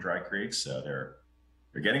the work in Dry Creek. So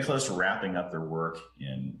they're getting close to wrapping up their work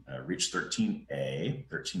in Reach 13A.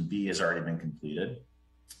 13B has already been completed.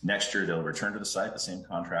 Next year, they'll return to the site, the same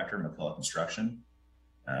contractor, McCullough Construction,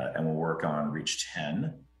 and we'll work on Reach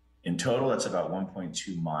 10. In total, that's about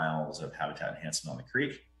 1.2 miles of habitat enhancement on the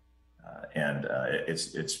creek.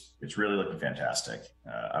 It's really looking fantastic.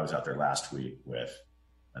 I was out there last week with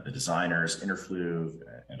the designers, Interfluve,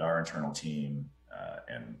 and our internal team,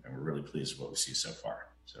 and we're really pleased with what we see so far.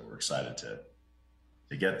 So we're excited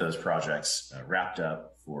to get those projects wrapped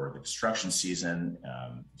up for the construction season,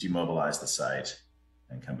 demobilize the site,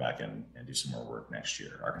 and come back and do some more work next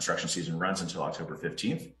year. Our construction season runs until October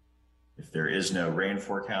 15th. If there is no rain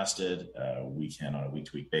forecasted, we can, on a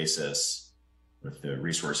week-to-week basis, with the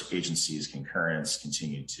resource agency's concurrence,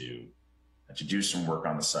 continue to do some work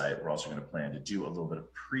on the site. We're also going to plan to do a little bit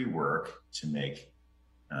of pre-work to make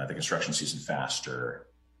the construction season faster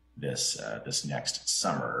this next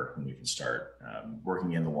summer, when we can start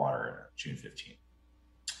working in the water June 15th.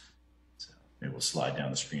 So maybe we'll slide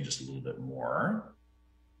down the screen just a little bit more.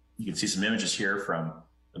 You can see some images here from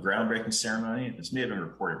a groundbreaking ceremony. This may have been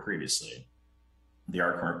reported previously. The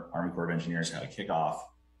Army Corps of Engineers had a kickoff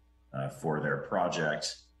for their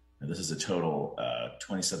project. And this is a total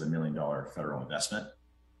 $27 million federal investment.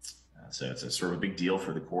 So it's a sort of a big deal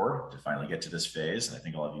for the Corps to finally get to this phase. And I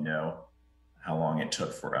think all of you know how long it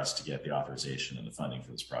took for us to get the authorization and the funding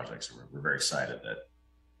for this project. So we're very excited that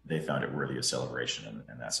they found it worthy of celebration.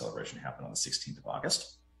 And that celebration happened on the 16th of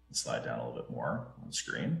August. Let's slide down a little bit more on the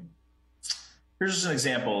screen. Here's just an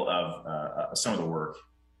example of some of the work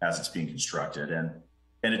as it's being constructed.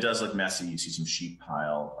 And it does look messy. You see some sheet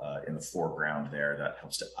pile in the foreground there that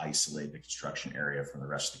helps to isolate the construction area from the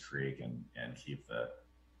rest of the creek and keep the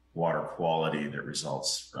water quality that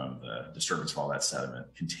results from the disturbance of all that sediment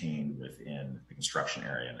contained within the construction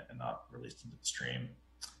area and not released into the stream.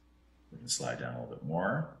 We can slide down a little bit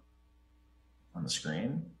more on the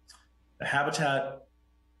screen. The habitat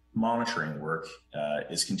monitoring work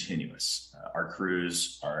is continuous. Our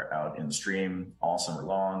crews are out in the stream all summer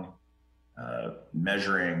long,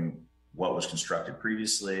 measuring what was constructed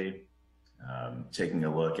previously, taking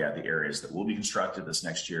a look at the areas that will be constructed this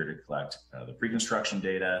next year to collect the pre-construction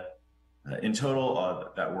data. In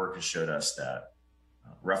total, that work has showed us that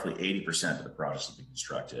roughly 80% of the projects that have been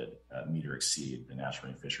constructed meet or exceed the National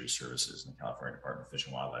Marine Fisheries Services and the California Department of Fish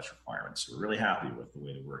and Wildlife requirements. So we're really happy with the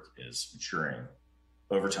way the work is maturing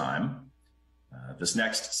over time. This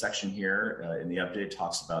next section here in the update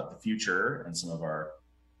talks about the future and some of our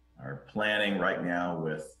planning right now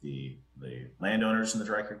with the landowners in the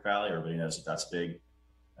Dry Creek Valley. Everybody knows that that's a big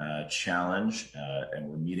challenge, and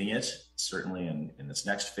we're meeting it certainly in this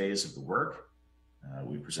next phase of the work.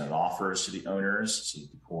 We presented offers to the owners so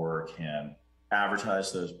that the Corps can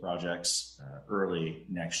advertise those projects early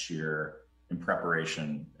next year in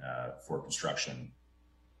preparation for construction,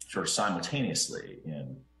 sort of simultaneously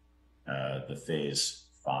in the phase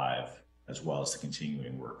 5, as well as the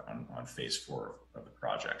continuing work on phase 4 of the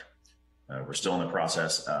project. We're still in the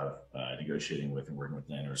process of negotiating with and working with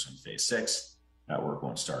landowners on phase 6. That work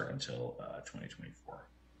won't start until 2024.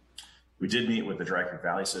 We did meet with the Dry Creek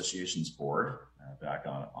Valley Association's board back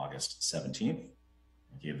on August 17th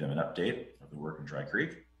and gave them an update of the work in Dry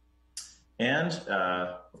Creek. And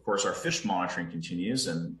of course, our fish monitoring continues.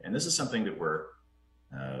 And this is something that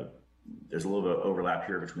there's a little bit of overlap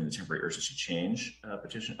here between the temporary urgency change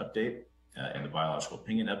petition update and the biological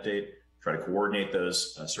opinion update. Try to coordinate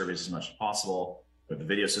those surveys as much as possible. We have the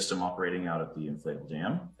video system operating out at the inflatable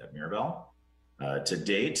dam at Mirabel. To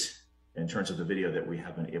date, in terms of the video that we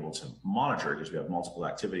have been able to monitor, because we have multiple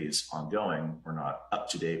activities ongoing, we're not up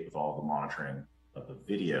to date with all the monitoring of the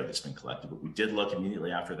video that's been collected. But we did look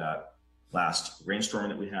immediately after that last rainstorm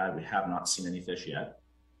that we had. We have not seen any fish yet.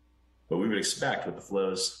 But we would expect with the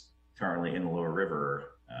flows currently in the lower river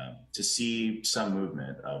to see some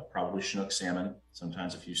movement of probably Chinook salmon,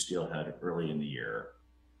 sometimes a few steelhead early in the year.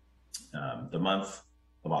 The month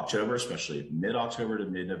of October, especially mid-October to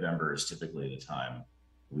mid-November, is typically the time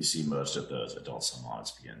we see most of those adult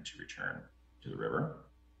salmonids begin to return to the river.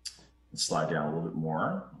 Let's slide down a little bit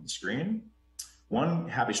more on the screen. One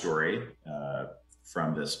happy story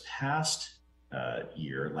from this past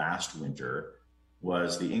year, last winter,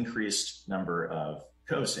 was the increased number of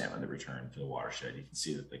cove salmon that returned to the watershed. You can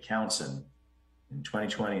see that the counts in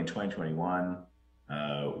 2020 and 2021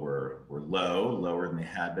 were lower than they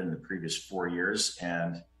had been in the previous 4 years,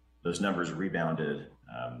 and those numbers rebounded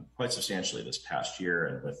quite substantially this past year.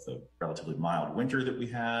 And with the relatively mild winter that we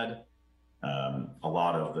had, a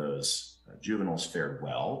lot of those juveniles fared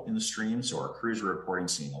well in the stream. So our crews are reporting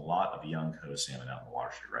seeing a lot of young cove salmon out in the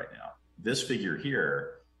watershed right now. This figure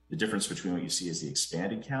here, the difference between what you see as the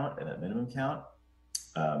expanded count and that minimum count,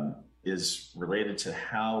 is related to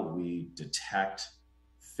how we detect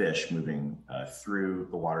fish moving through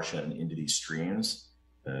the watershed and into these streams.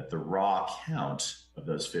 The raw count of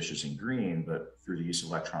those fish is in green, but through the use of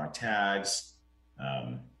electronic tags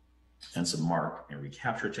and some mark and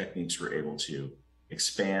recapture techniques, we're able to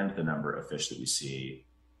expand the number of fish that we see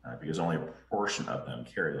because only a portion of them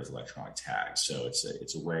carry those electronic tags. So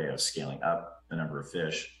it's a way of scaling up the number of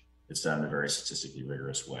fish. It's done in a very statistically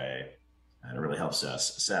rigorous way, and it really helps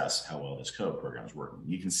us assess how well this cove program is working.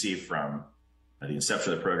 You can see from the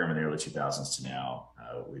inception of the program in the early 2000s to now,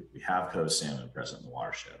 we have cove salmon present in the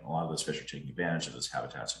watershed. And a lot of those fish are taking advantage of those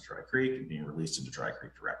habitats in Dry Creek and being released into Dry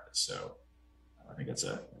Creek directly. So I think that's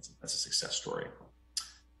a success story.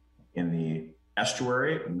 In the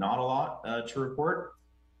estuary, not a lot to report.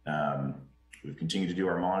 We've continued to do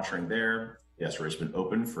our monitoring there. The estuary has been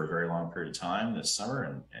open for a very long period of time this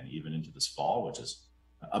summer and even into this fall, which is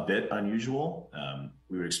a bit unusual.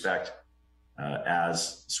 We would expect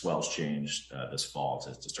as swells change this fall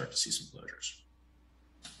to start to see some closures.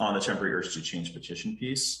 On the temporary urgency change petition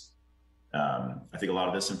piece, I think a lot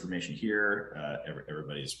of this information here,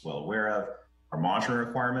 everybody's well aware of. Our monitoring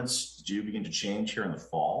requirements do begin to change here in the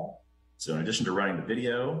fall. So in addition to running the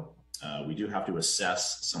video, we do have to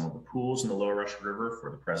assess some of the pools in the lower Russian River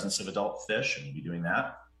for the presence of adult fish, and we'll be doing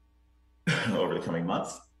that over the coming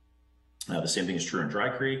month. The same thing is true in Dry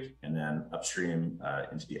Creek, and then upstream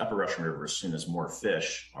into the upper Russian River as soon as more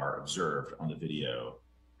fish are observed on the video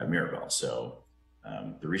at Mirabel. So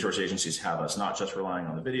the resource agencies have us not just relying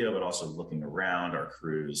on the video, but also looking around our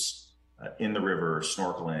crews in the river,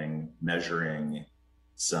 snorkeling, measuring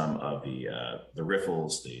some of the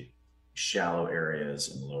riffles, the shallow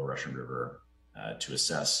areas in the lower Russian River to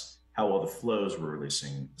assess how well the flows we're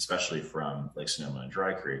releasing, especially from Lake Sonoma and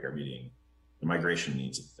Dry Creek, are meeting the migration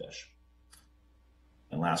needs of the fish.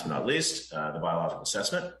 And last but not least, the biological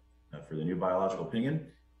assessment for the new biological opinion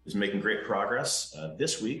is making great progress.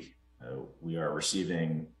 This week, we are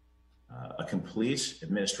receiving a complete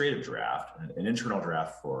administrative draft, an internal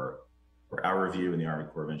draft for our review and the Army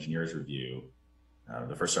Corps of Engineers review.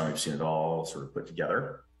 The first time we've seen it all sort of put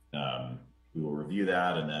together. We will review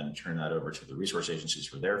that and then turn that over to the resource agencies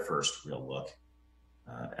for their first real look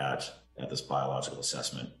at this biological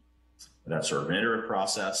assessment. That's sort of an iterative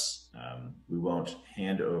process. We won't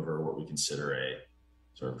hand over what we consider a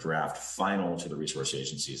sort of draft final to the resource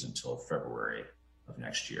agencies until February of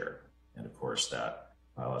next year. And of course, that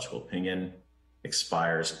biological opinion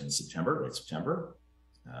expires in September, late September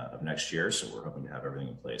of next year. So we're hoping to have everything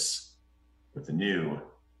in place with the new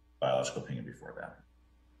biological opinion before that.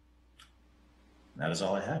 And that is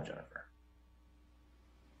all I have, Jennifer.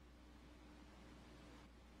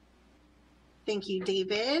 Thank you,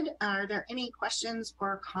 David. Are there any questions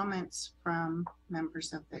or comments from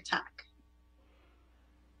members of the TAC?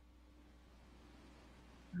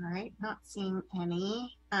 All right, not seeing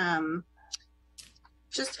any.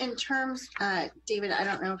 Just in terms, David, I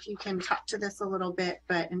don't know if you can talk to this a little bit,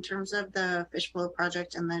 but in terms of the fish flow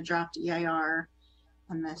project and the draft EIR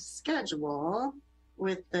and the schedule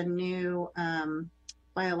with the new the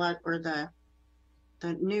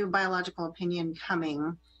new biological opinion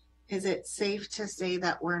coming, is it safe to say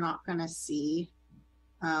that we're not going to see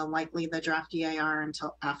likely the draft EIR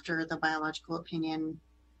until after the biological opinion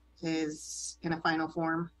is in a final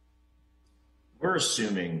form? We're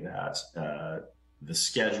assuming that the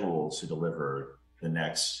schedule to deliver the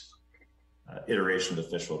next iteration of the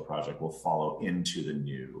fish flow project will follow into the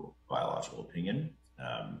new biological opinion,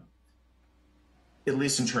 at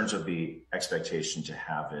least in terms of the expectation to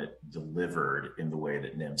have it delivered in the way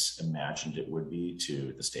that NIMS imagined it would be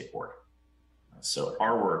to the state board. So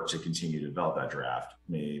our work to continue to develop that draft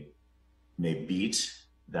may beat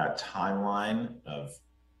that timeline of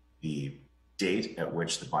the date at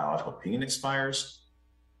which the biological opinion expires,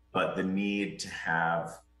 but the need to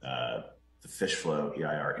have the fish flow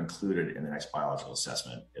EIR included in the next biological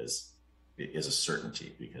assessment is a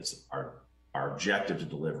certainty, because our objective to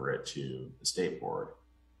deliver it to the state board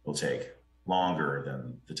will take longer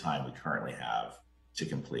than the time we currently have to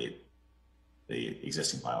complete the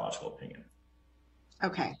existing biological opinion.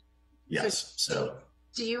 Okay. Yes. So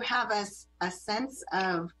do you have a sense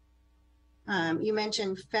of, you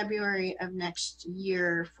mentioned February of next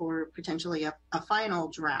year for potentially a final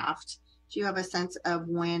draft. Do you have a sense of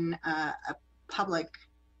when a public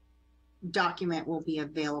document will be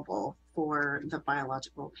available for the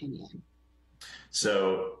biological opinion?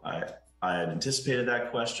 So I had anticipated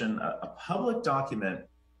that question. A public document,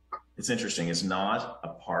 it's interesting, is not a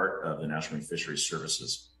part of the National Marine Fisheries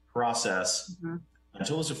Services process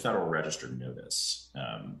until there's a Federal Register notice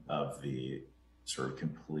of the sort of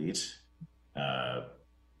complete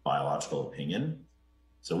biological opinion.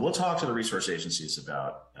 So we'll talk to the resource agencies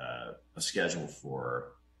about a schedule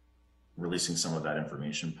for releasing some of that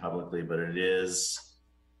information publicly, but it is,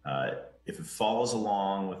 if it follows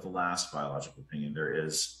along with the last biological opinion, there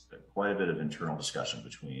is quite a bit of internal discussion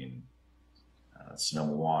between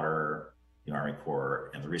Sonoma Water, the Army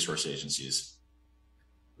Corps, and the resource agencies,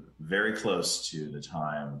 very close to the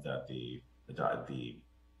time that the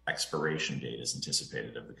expiration date is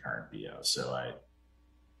anticipated of the current BO. So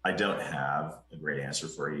I don't have a great answer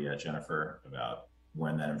for you yet, Jennifer, about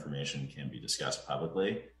when that information can be discussed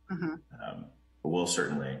publicly. But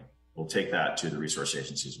we'll take that to the resource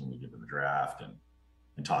agencies when we give them a draft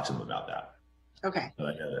and talk to them about that. Okay.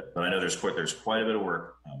 But I know there's quite a bit of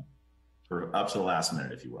work for up to the last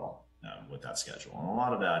minute, if you will, with that schedule. And a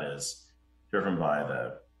lot of that is driven by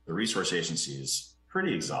the resource agencies'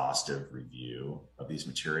 pretty exhaustive review of these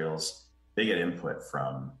materials. They get input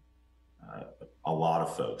from a lot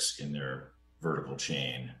of folks in their vertical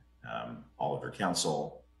chain, all of their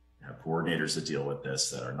council, coordinators that deal with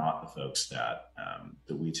this that are not the folks that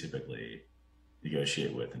we typically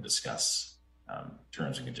negotiate with and discuss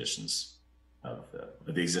terms and conditions of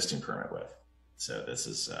the existing permit with. So this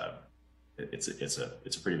is it's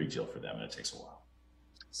a pretty big deal for them, and it takes a while.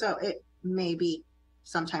 So it may be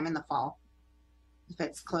sometime in the fall, if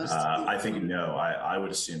it's close. I think no. I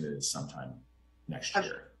would assume that it's sometime next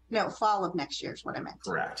year. No, fall of next year is what I meant.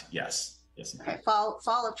 Correct. Yes. Yes. Okay. Fall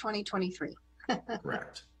of 2023.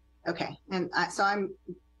 Correct. Okay. And so I'm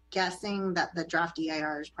guessing that the draft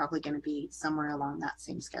EIR is probably going to be somewhere along that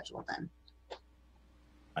same schedule then.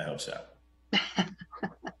 I hope so.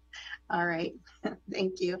 All right.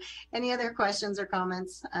 Thank you. Any other questions or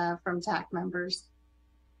comments from TAC members?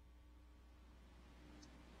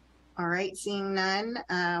 All right. Seeing none,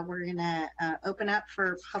 we're going to open up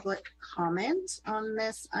for public comment on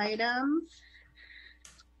this item.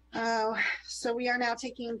 So we are now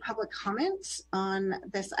taking public comments on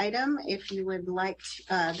this item. If you would like,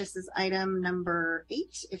 this is item number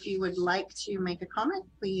 8. If you would like to make a comment,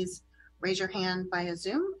 please raise your hand via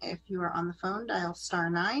Zoom. If you are on the phone, dial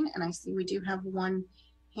 *9. And I see we do have one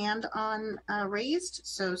hand on raised.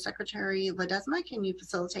 So Secretary Ledesma, can you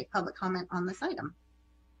facilitate public comment on this item?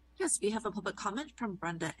 Yes, we have a public comment from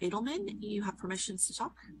Brenda Edelman. You have permissions to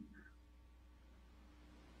talk.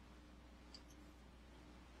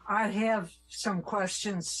 I have some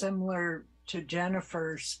questions similar to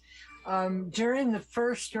Jennifer's. During the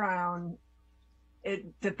first round,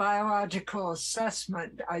 the biological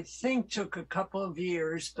assessment, I think, took a couple of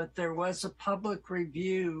years, but there was a public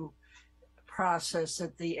review process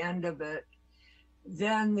at the end of it.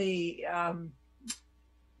 Then the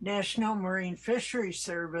National Marine Fisheries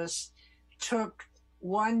Service took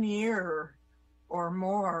 1 year or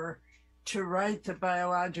more to write the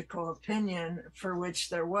biological opinion, for which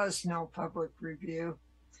there was no public review,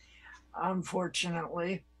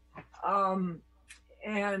 unfortunately.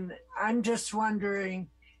 And I'm just wondering,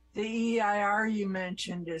 the EIR you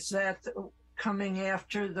mentioned, is that coming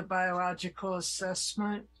after the biological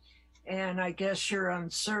assessment? And I guess you're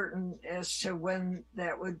uncertain as to when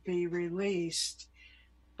that would be released,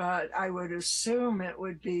 but I would assume it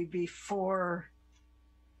would be before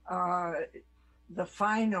the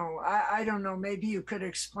final. I don't know, maybe you could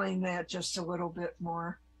explain that just a little bit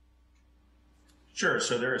more. Sure.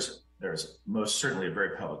 So there's most certainly a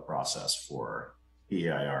very public process for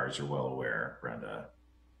EIRs, you're well aware, Brenda.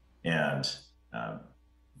 And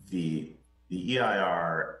the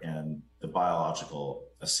EIR and the biological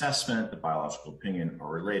assessment, the biological opinion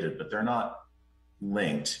are related, but they're not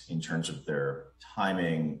linked in terms of their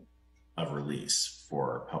timing of release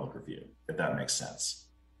for public review, if that makes sense.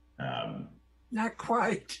 Not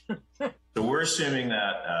quite. So we're assuming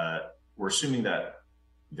that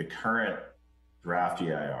the current draft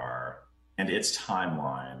EIR and its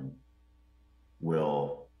timeline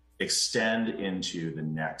will extend into the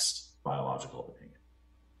next biological opinion.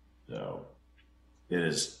 So it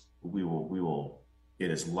is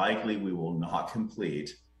likely we will not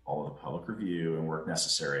complete all of the public review and work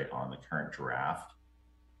necessary on the current draft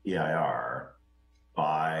EIR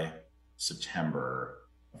by September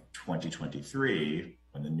of 2023,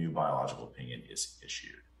 when the new biological opinion is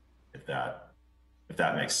issued. If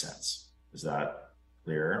that makes sense. Is that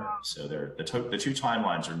clear? So the two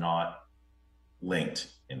timelines are not linked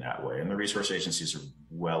in that way, and the resource agencies are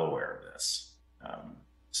well aware of this.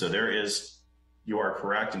 So you are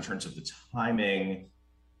correct in terms of the timing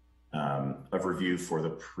of review for the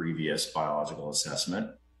previous biological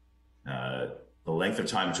assessment. The length of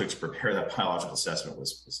time it took to prepare that biological assessment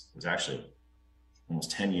was actually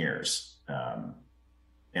almost 10 years.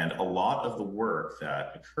 And a lot of the work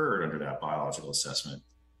that occurred under that biological assessment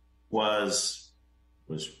was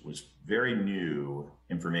very new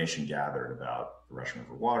information gathered about the Russian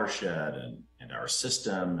River watershed and our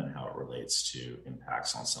system and how it relates to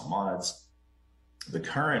impacts on salmonids. The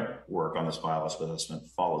current work on this biological assessment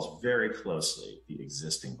follows very closely the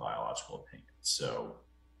existing biological opinion. So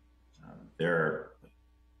there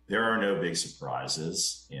are no big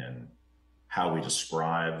surprises in how we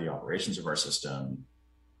describe the operations of our system,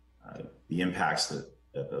 the impacts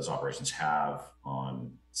that those operations have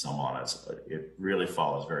on salmonids. It really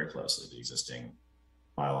follows very closely the existing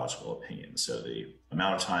biological opinion. So the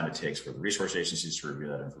amount of time it takes for the resource agencies to review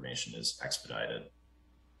that information is expedited.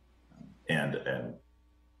 And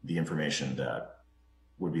the information that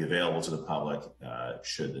would be available to the public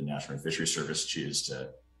should the National Marine Fisheries Service choose to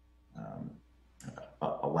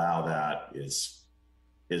allow that is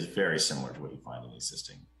very similar to what you find in the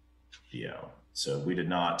existing DO. So we did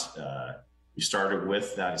not, we started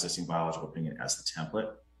with that existing biological opinion as the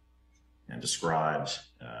template and described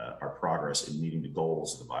our progress in meeting the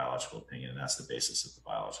goals of the biological opinion, and that's the basis of the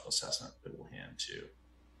biological assessment that we'll hand to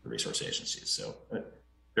the resource agencies. So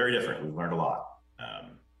very different. We've learned a lot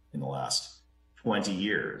in the last 20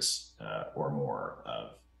 years or more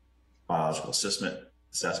of biological assessment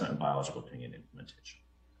and biological opinion implementation.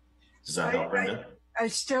 Does that help, Brenda? I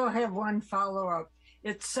still have one follow-up.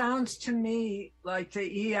 It sounds to me like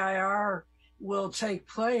the EIR will take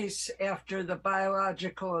place after the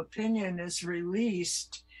biological opinion is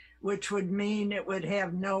released, which would mean it would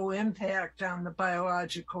have no impact on the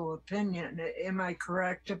biological opinion. Am I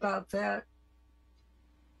correct about that?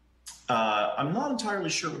 I'm not entirely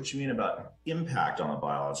sure what you mean about impact on a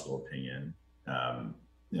biological opinion.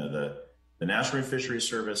 The National Marine Fisheries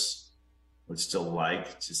Service would still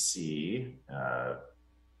like to see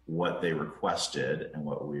what they requested and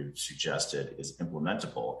what we've suggested is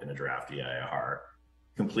implementable in a draft EIR,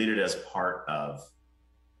 completed as part of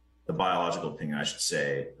the biological opinion, I should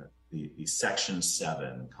say, the Section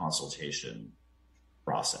 7 consultation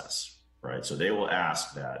process, right? So they will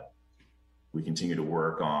ask that we continue to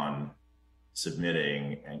work on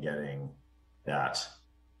submitting and getting that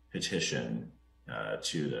petition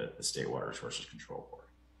to the State Water Resources Control Board.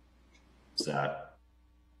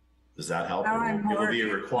 Does that help? It will be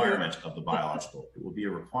a requirement of the biological. It will be a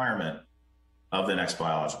requirement of the next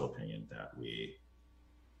biological opinion that we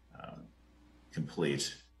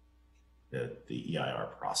complete the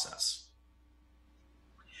EIR process.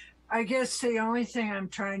 I guess the only thing I'm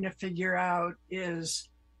trying to figure out is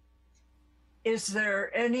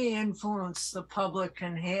there any influence the public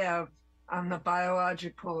can have on the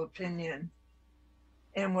biological opinion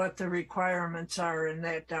and what the requirements are in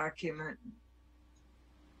that document?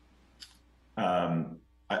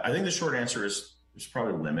 I think the short answer is there's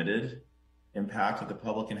probably limited impact that the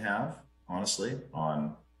public can have, honestly,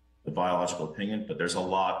 on the biological opinion, but there's a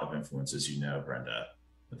lot of influence, as you know, Brenda,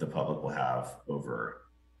 that the public will have over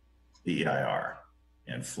the EIR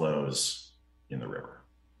and flows in the river.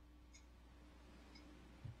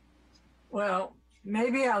 Well,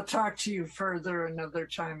 maybe I'll talk to you further another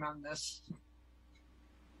time on this.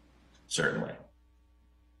 Certainly.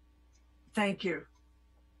 Thank you.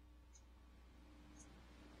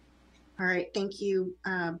 All right, thank you,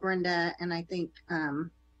 Brenda. And I think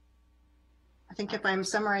if I'm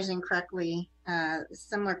summarizing correctly,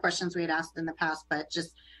 similar questions we had asked in the past, but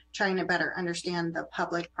just trying to better understand the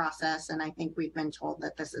public process. And I think we've been told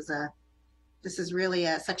that this is really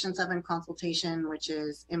a Section 7 consultation, which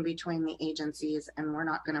is in between the agencies, and we're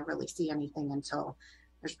not going to really see anything until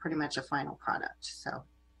there's pretty much a final product. So,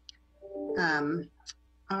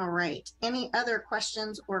 all right. Any other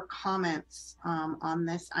questions or comments on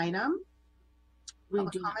this item?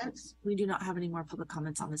 We do not have any more public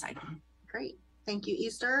comments on this item. Great. Thank you,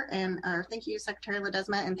 Easter, and thank you, Secretary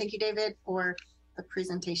Ledesma, and thank you, David, for the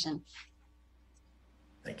presentation.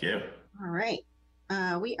 Thank you. All right.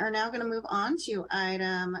 We are now going to move on to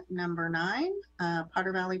item number 9,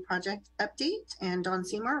 Potter Valley Project Update, and Don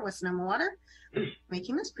Seymour with Sonoma Water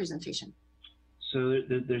making this presentation. So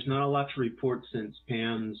there's not a lot to report since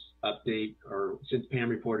Pam's update, or since Pam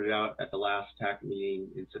reported out at the last TAC meeting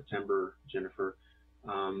in September, Jennifer.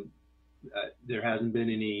 There hasn't been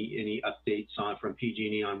any updates from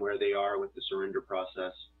PG&E on where they are with the surrender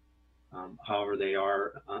process. However, they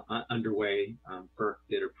are underway. FERC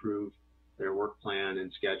did approve their work plan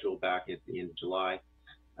and schedule back at the end of July.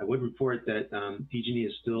 I would report that PG&E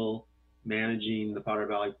is still managing the Potter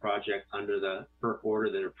Valley project under the FERC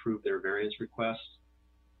order that approved their variance request.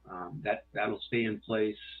 That'll stay in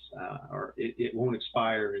place, or it won't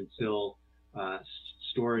expire until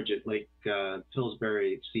storage at Lake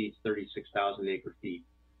Pillsbury exceeds 36,000 acre feet.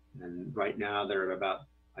 And right now they're at about,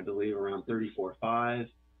 I believe, around 34.5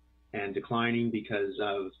 and declining because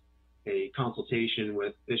of a consultation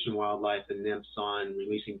with Fish and Wildlife and NIMS on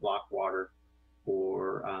releasing block water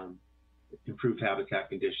for improved habitat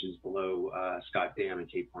conditions below Scott Dam and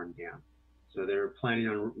Cape Horn Dam. So they're planning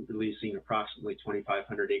on releasing approximately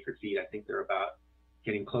 2,500 acre feet. I think they're about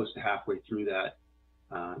getting close to halfway through that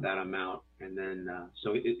amount. And then,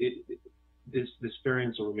 so this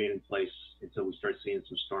variance will remain in place until we start seeing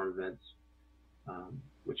some storm events,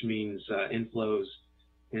 which means inflows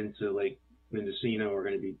into Lake Mendocino are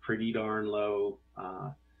going to be pretty darn low.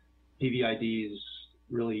 PVIDs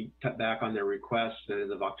really cut back on their requests. And as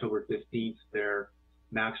of October 15th, their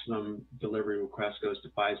maximum delivery request goes to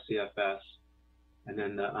 5 CFS. And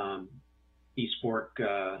then the East Fork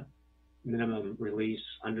minimum release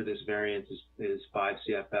under this variance is 5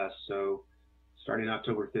 CFS. So starting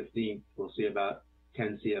October 15th, we'll see about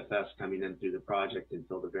 10 CFS coming in through the project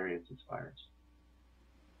until the variance expires.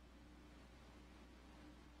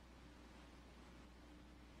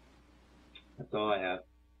 That's all I have.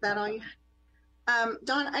 That all you?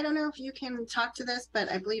 Don, I don't know if you can talk to this,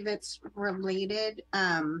 but I believe it's related.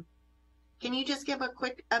 Can you just give a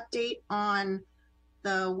quick update on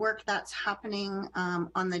the work that's happening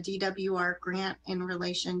on the DWR grant in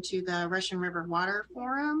relation to the Russian River Water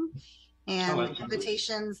Forum and the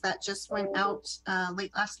invitations that just went out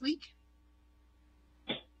late last week?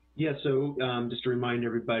 Yeah, so just to remind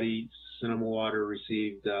everybody, Sonoma Water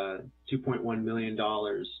received $2.1 million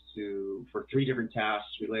for 3 different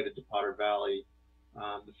tasks related to Potter Valley.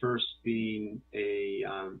 The first being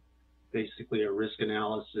basically a risk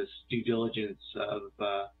analysis, due diligence of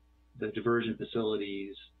the diversion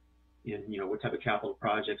facilities, and what type of capital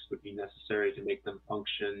projects would be necessary to make them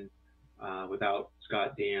function without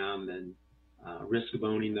Scott Dam, and risk of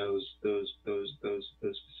owning those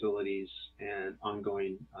facilities, and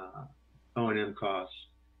ongoing O&M costs.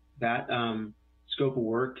 That scope of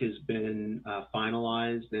work has been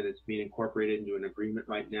finalized, and it's being incorporated into an agreement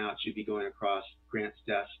right now. It should be going across Grant's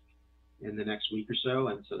desk in the next week or so,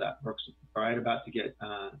 and so that works right about to get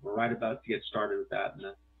started with that.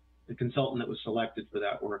 And the consultant that was selected for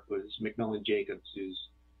that work was McMillan Jacobs, who's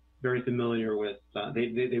very familiar with.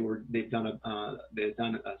 They've done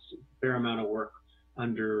a fair amount of work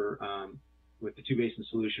under with the 2 basin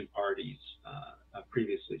solution parties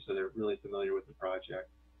previously, so they're really familiar with the project.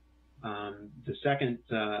 The second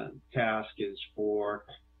task is for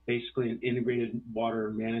basically an integrated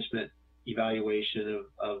water management evaluation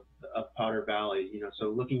of Potter Valley. So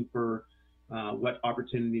looking for what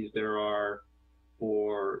opportunities there are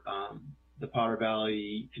for the Potter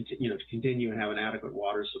Valley, to continue and have an adequate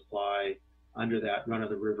water supply under that run of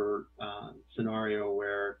the river scenario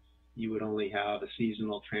where you would only have a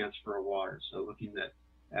seasonal transfer of water. So looking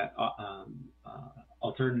at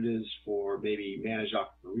alternatives for maybe managed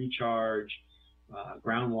aquifer recharge,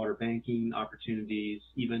 groundwater banking opportunities,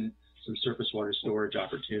 even some surface water storage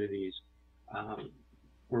opportunities.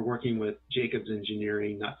 We're working with Jacobs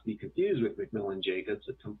Engineering, not to be confused with McMillan Jacobs,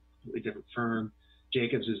 a completely different firm.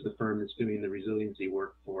 Jacobs is the firm that's doing the resiliency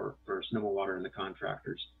work for Sonoma Water and the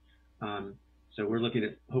contractors. So we're looking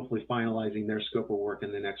at hopefully finalizing their scope of work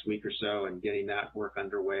in the next week or so and getting that work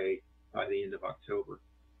underway by the end of October.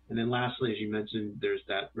 And then lastly, as you mentioned, there's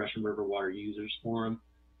that Russian River Water Users Forum.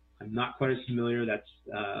 I'm not quite as familiar.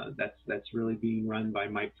 That's really being run by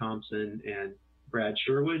Mike Thompson and Brad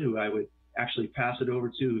Sherwood, who I would actually pass it over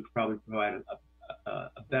to, who could probably provide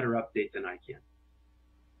a better update than I can.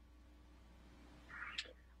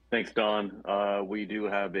 Thanks, Don. We do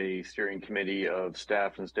have a steering committee of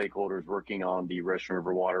staff and stakeholders working on the Russian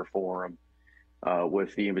River Water Forum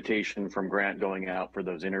with the invitation from Grant going out for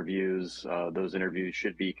those interviews. Those interviews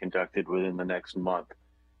should be conducted within the next month.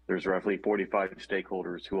 There's roughly 45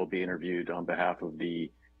 stakeholders who will be interviewed on behalf of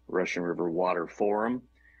the Russian River Water Forum.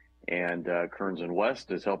 And Kearns and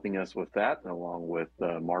West is helping us with that, along with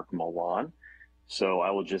Mark Milan. So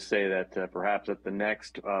I will just say that perhaps at the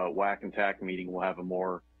next WAC and TAC meeting, we'll have a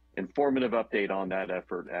more informative update on that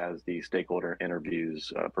effort as the stakeholder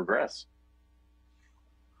interviews progress.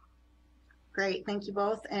 Great, thank you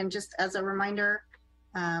both. And just as a reminder,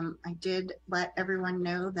 I did let everyone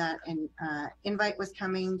know that an invite was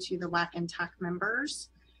coming to the WAC and TAC members.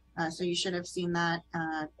 So you should have seen that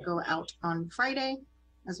go out on Friday,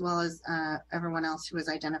 as well as everyone else who was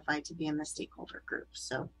identified to be in the stakeholder group.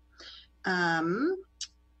 So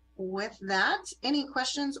with that, any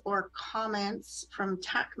questions or comments from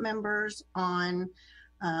TAC members on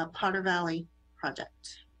Potter Valley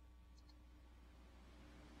project?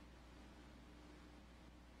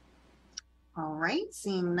 All right,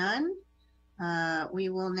 seeing none, we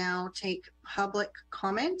will now take public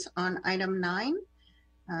comment on item 9.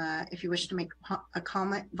 If you wish to make a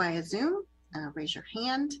comment via Zoom, raise your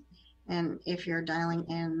hand. And if you're dialing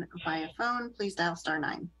in via phone, please dial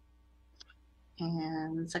 *9.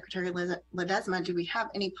 And Secretary Ledesma, do we have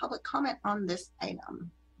any public comment on this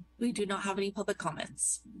item? We do not have any public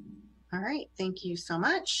comments. All right, thank you so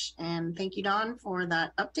much. And thank you, Dawn, for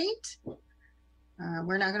that update.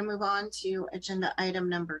 We're now going to move on to agenda item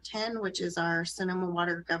number 10, which is our Sonoma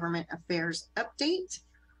Water Government Affairs update.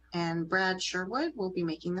 And Brad Sherwood will be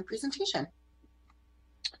making the presentation.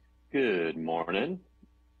 Good morning.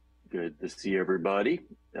 Good to see everybody.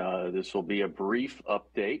 This will be a brief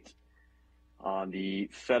update on the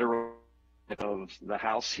federal of the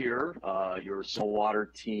House here. Your Sonoma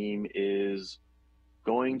Water team is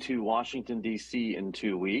going to Washington, D.C. in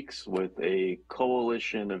 2 weeks with a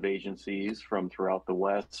coalition of agencies from throughout the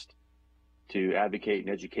West to advocate and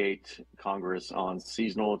educate Congress on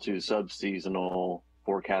seasonal to sub-seasonal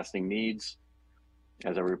forecasting needs.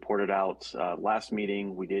 As I reported out last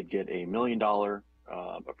meeting, we did get a $1 million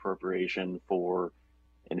appropriation for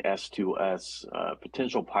an S2S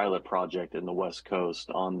potential pilot project in the West Coast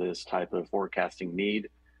on this type of forecasting need.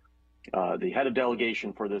 The head of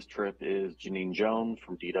delegation for this trip is Janine Jones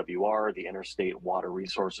from DWR, the Interstate Water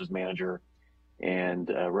Resources Manager, and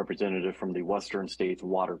a representative from the Western States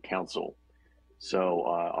Water Council. So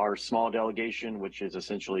our small delegation, which is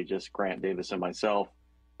essentially just Grant Davis and myself,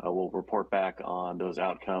 will report back on those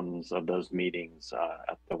outcomes of those meetings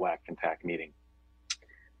at the WAC and TAC meeting.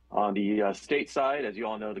 On the state side, as you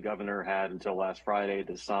all know, the governor had until last Friday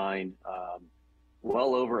to sign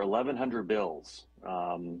well over 1,100 bills.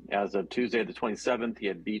 As of Tuesday, the 27th, he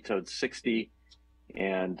had vetoed 60,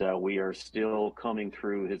 and we are still combing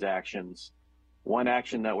through his actions. One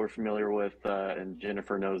action that we're familiar with, and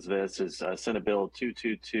Jennifer knows this, is Senate Bill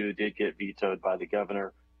 222 did get vetoed by the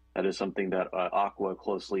governor. That is something that Aqua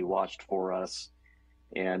closely watched for us,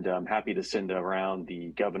 and I'm happy to send around the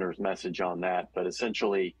governor's message on that. But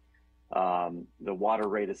essentially, the Water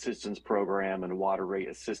Rate Assistance Program and Water Rate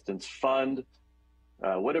Assistance Fund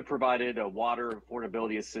would have provided a water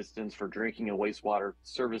affordability assistance for drinking and wastewater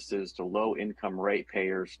services to low-income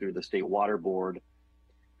ratepayers through the State Water Board.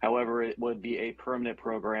 However, it would be a permanent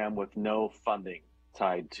program with no funding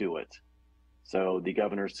tied to it. So the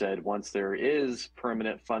governor said once there is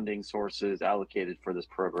permanent funding sources allocated for this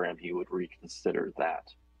program, he would reconsider that.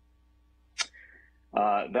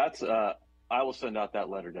 I will send out that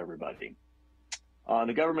letter to everybody. On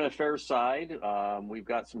the government affairs side, we've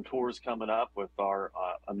got some tours coming up with our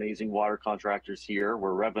amazing water contractors here.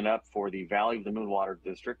 We're revving up for the Valley of the Moon Water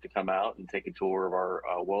District to come out and take a tour of our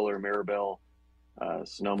Wohler Mirabel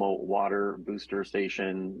Sonoma Water Booster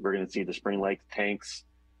Station. We're going to see the Spring Lake tanks.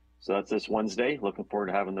 So that's this Wednesday. Looking forward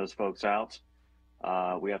to having those folks out.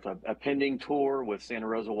 We have a pending tour with Santa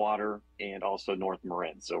Rosa Water and also North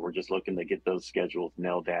Marin. So we're just looking to get those schedules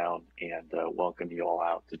nailed down and welcome you all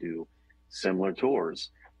out to do similar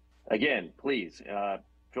tours. Again, please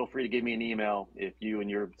feel free to give me an email if you and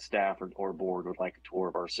your staff or board would like a tour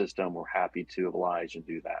of our system. We're happy to oblige and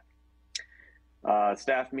do that.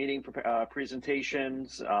 Staff meeting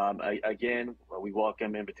presentations. Again, we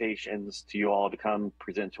welcome invitations to you all to come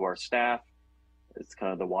present to our staff. It's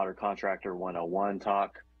kind of the Water Contractor 101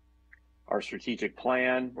 talk. Our strategic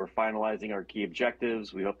plan, we're finalizing our key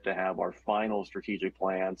objectives. We hope to have our final strategic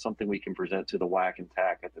plan, something we can present to the WAC and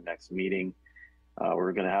TAC at the next meeting.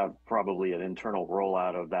 We're going to have probably an internal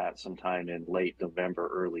rollout of that sometime in late November,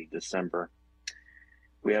 early December.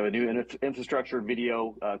 We have a new infrastructure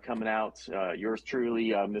video coming out. Yours truly,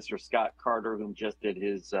 Mr. Scott Carter, who just did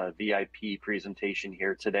his VIP presentation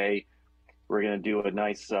here today. We're going to do a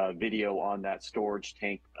nice video on that storage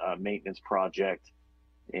tank maintenance project.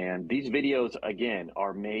 And these videos, again,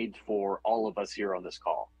 are made for all of us here on this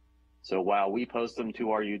call. So while we post them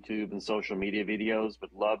to our YouTube and social media videos,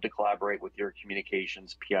 would love to collaborate with your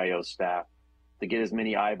communications PIO staff to get as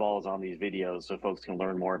many eyeballs on these videos so folks can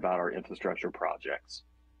learn more about our infrastructure projects.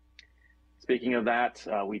 Speaking of that,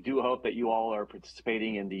 we do hope that you all are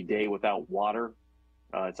participating in the Day Without Water.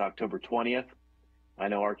 It's October 20th. I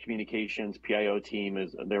know our communications PIO team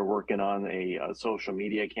they're working on a social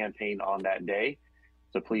media campaign on that day.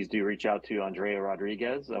 So please do reach out to Andrea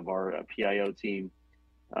Rodriguez of our PIO team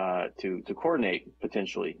to coordinate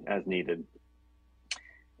potentially as needed.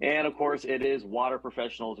 And of course, it is Water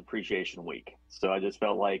Professionals Appreciation Week. So I just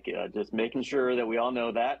felt like just making sure that we all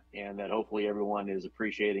know that, and that hopefully everyone is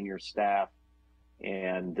appreciating your staff.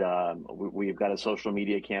 And we've got a social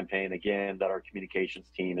media campaign again that our communications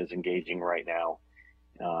team is engaging right now.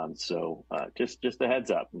 So just a heads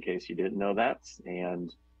up in case you didn't know that.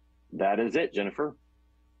 And that is it, Jennifer.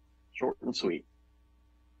 Short and sweet.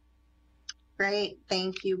 Great.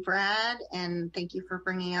 Thank you, Brad. And thank you for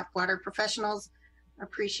bringing up Water Professionals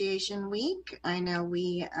Appreciation Week. I know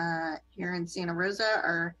we here in Santa Rosa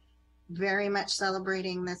are very much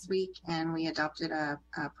celebrating this week, and we adopted a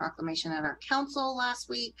proclamation at our council last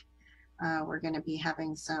week. We're going to be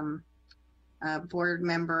having some board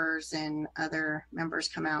members and other members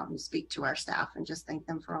come out and speak to our staff and just thank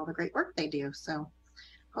them for all the great work they do. So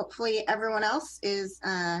hopefully everyone else is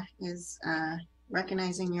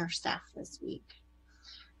recognizing your staff this week.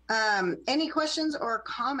 Any questions or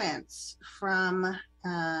comments from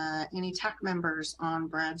any TAC members on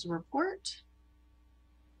Brad's report?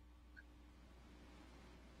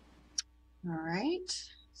 All right,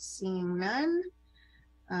 seeing none,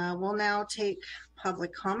 we'll now take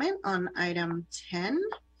public comment on item 10.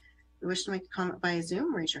 If you wish to make a comment via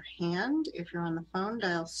Zoom, raise your hand. If you're on the phone,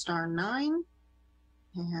 dial *9.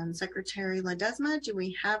 And Secretary Ledesma, do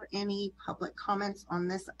we have any public comments on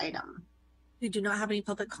this item? We do not have any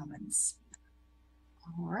public comments.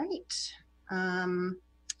 All right.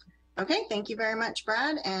 Okay, thank you very much,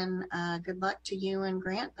 Brad, and good luck to you and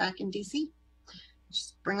Grant back in DC.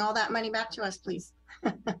 Just bring all that money back to us, please.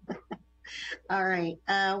 All right,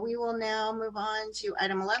 we will now move on to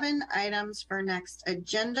item 11, items for next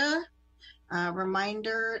agenda.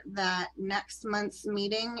 Reminder that next month's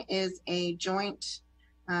meeting is a joint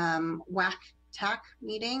WAC TAC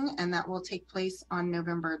meeting, and that will take place on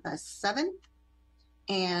November the 7th.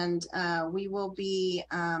 And we will be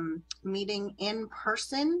meeting in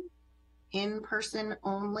person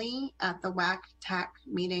only at the WAC TAC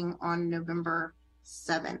meeting on November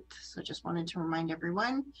 7th. So just wanted to remind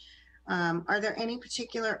everyone. Are there any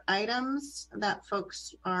particular items that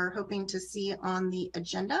folks are hoping to see on the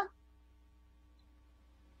agenda?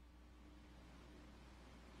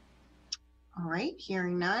 All right,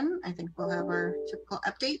 hearing none, I think we'll have our typical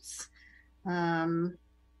updates. And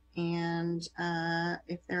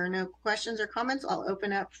if there are no questions or comments, I'll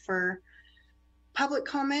open up for public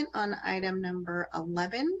comment on item number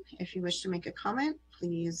 11. If you wish to make a comment,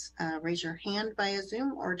 please raise your hand via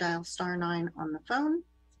Zoom or dial *9 on the phone.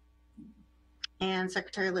 And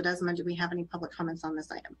Secretary Ledesma, do we have any public comments on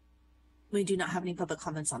this item? We do not have any public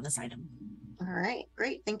comments on this item. All right,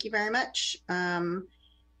 great. Thank you very much.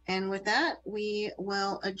 And with that, we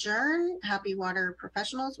will adjourn. Happy Water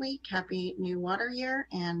Professionals Week. Happy New Water Year.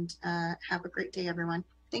 And have a great day, everyone.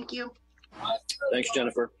 Thank you. Thanks,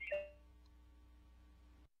 Jennifer.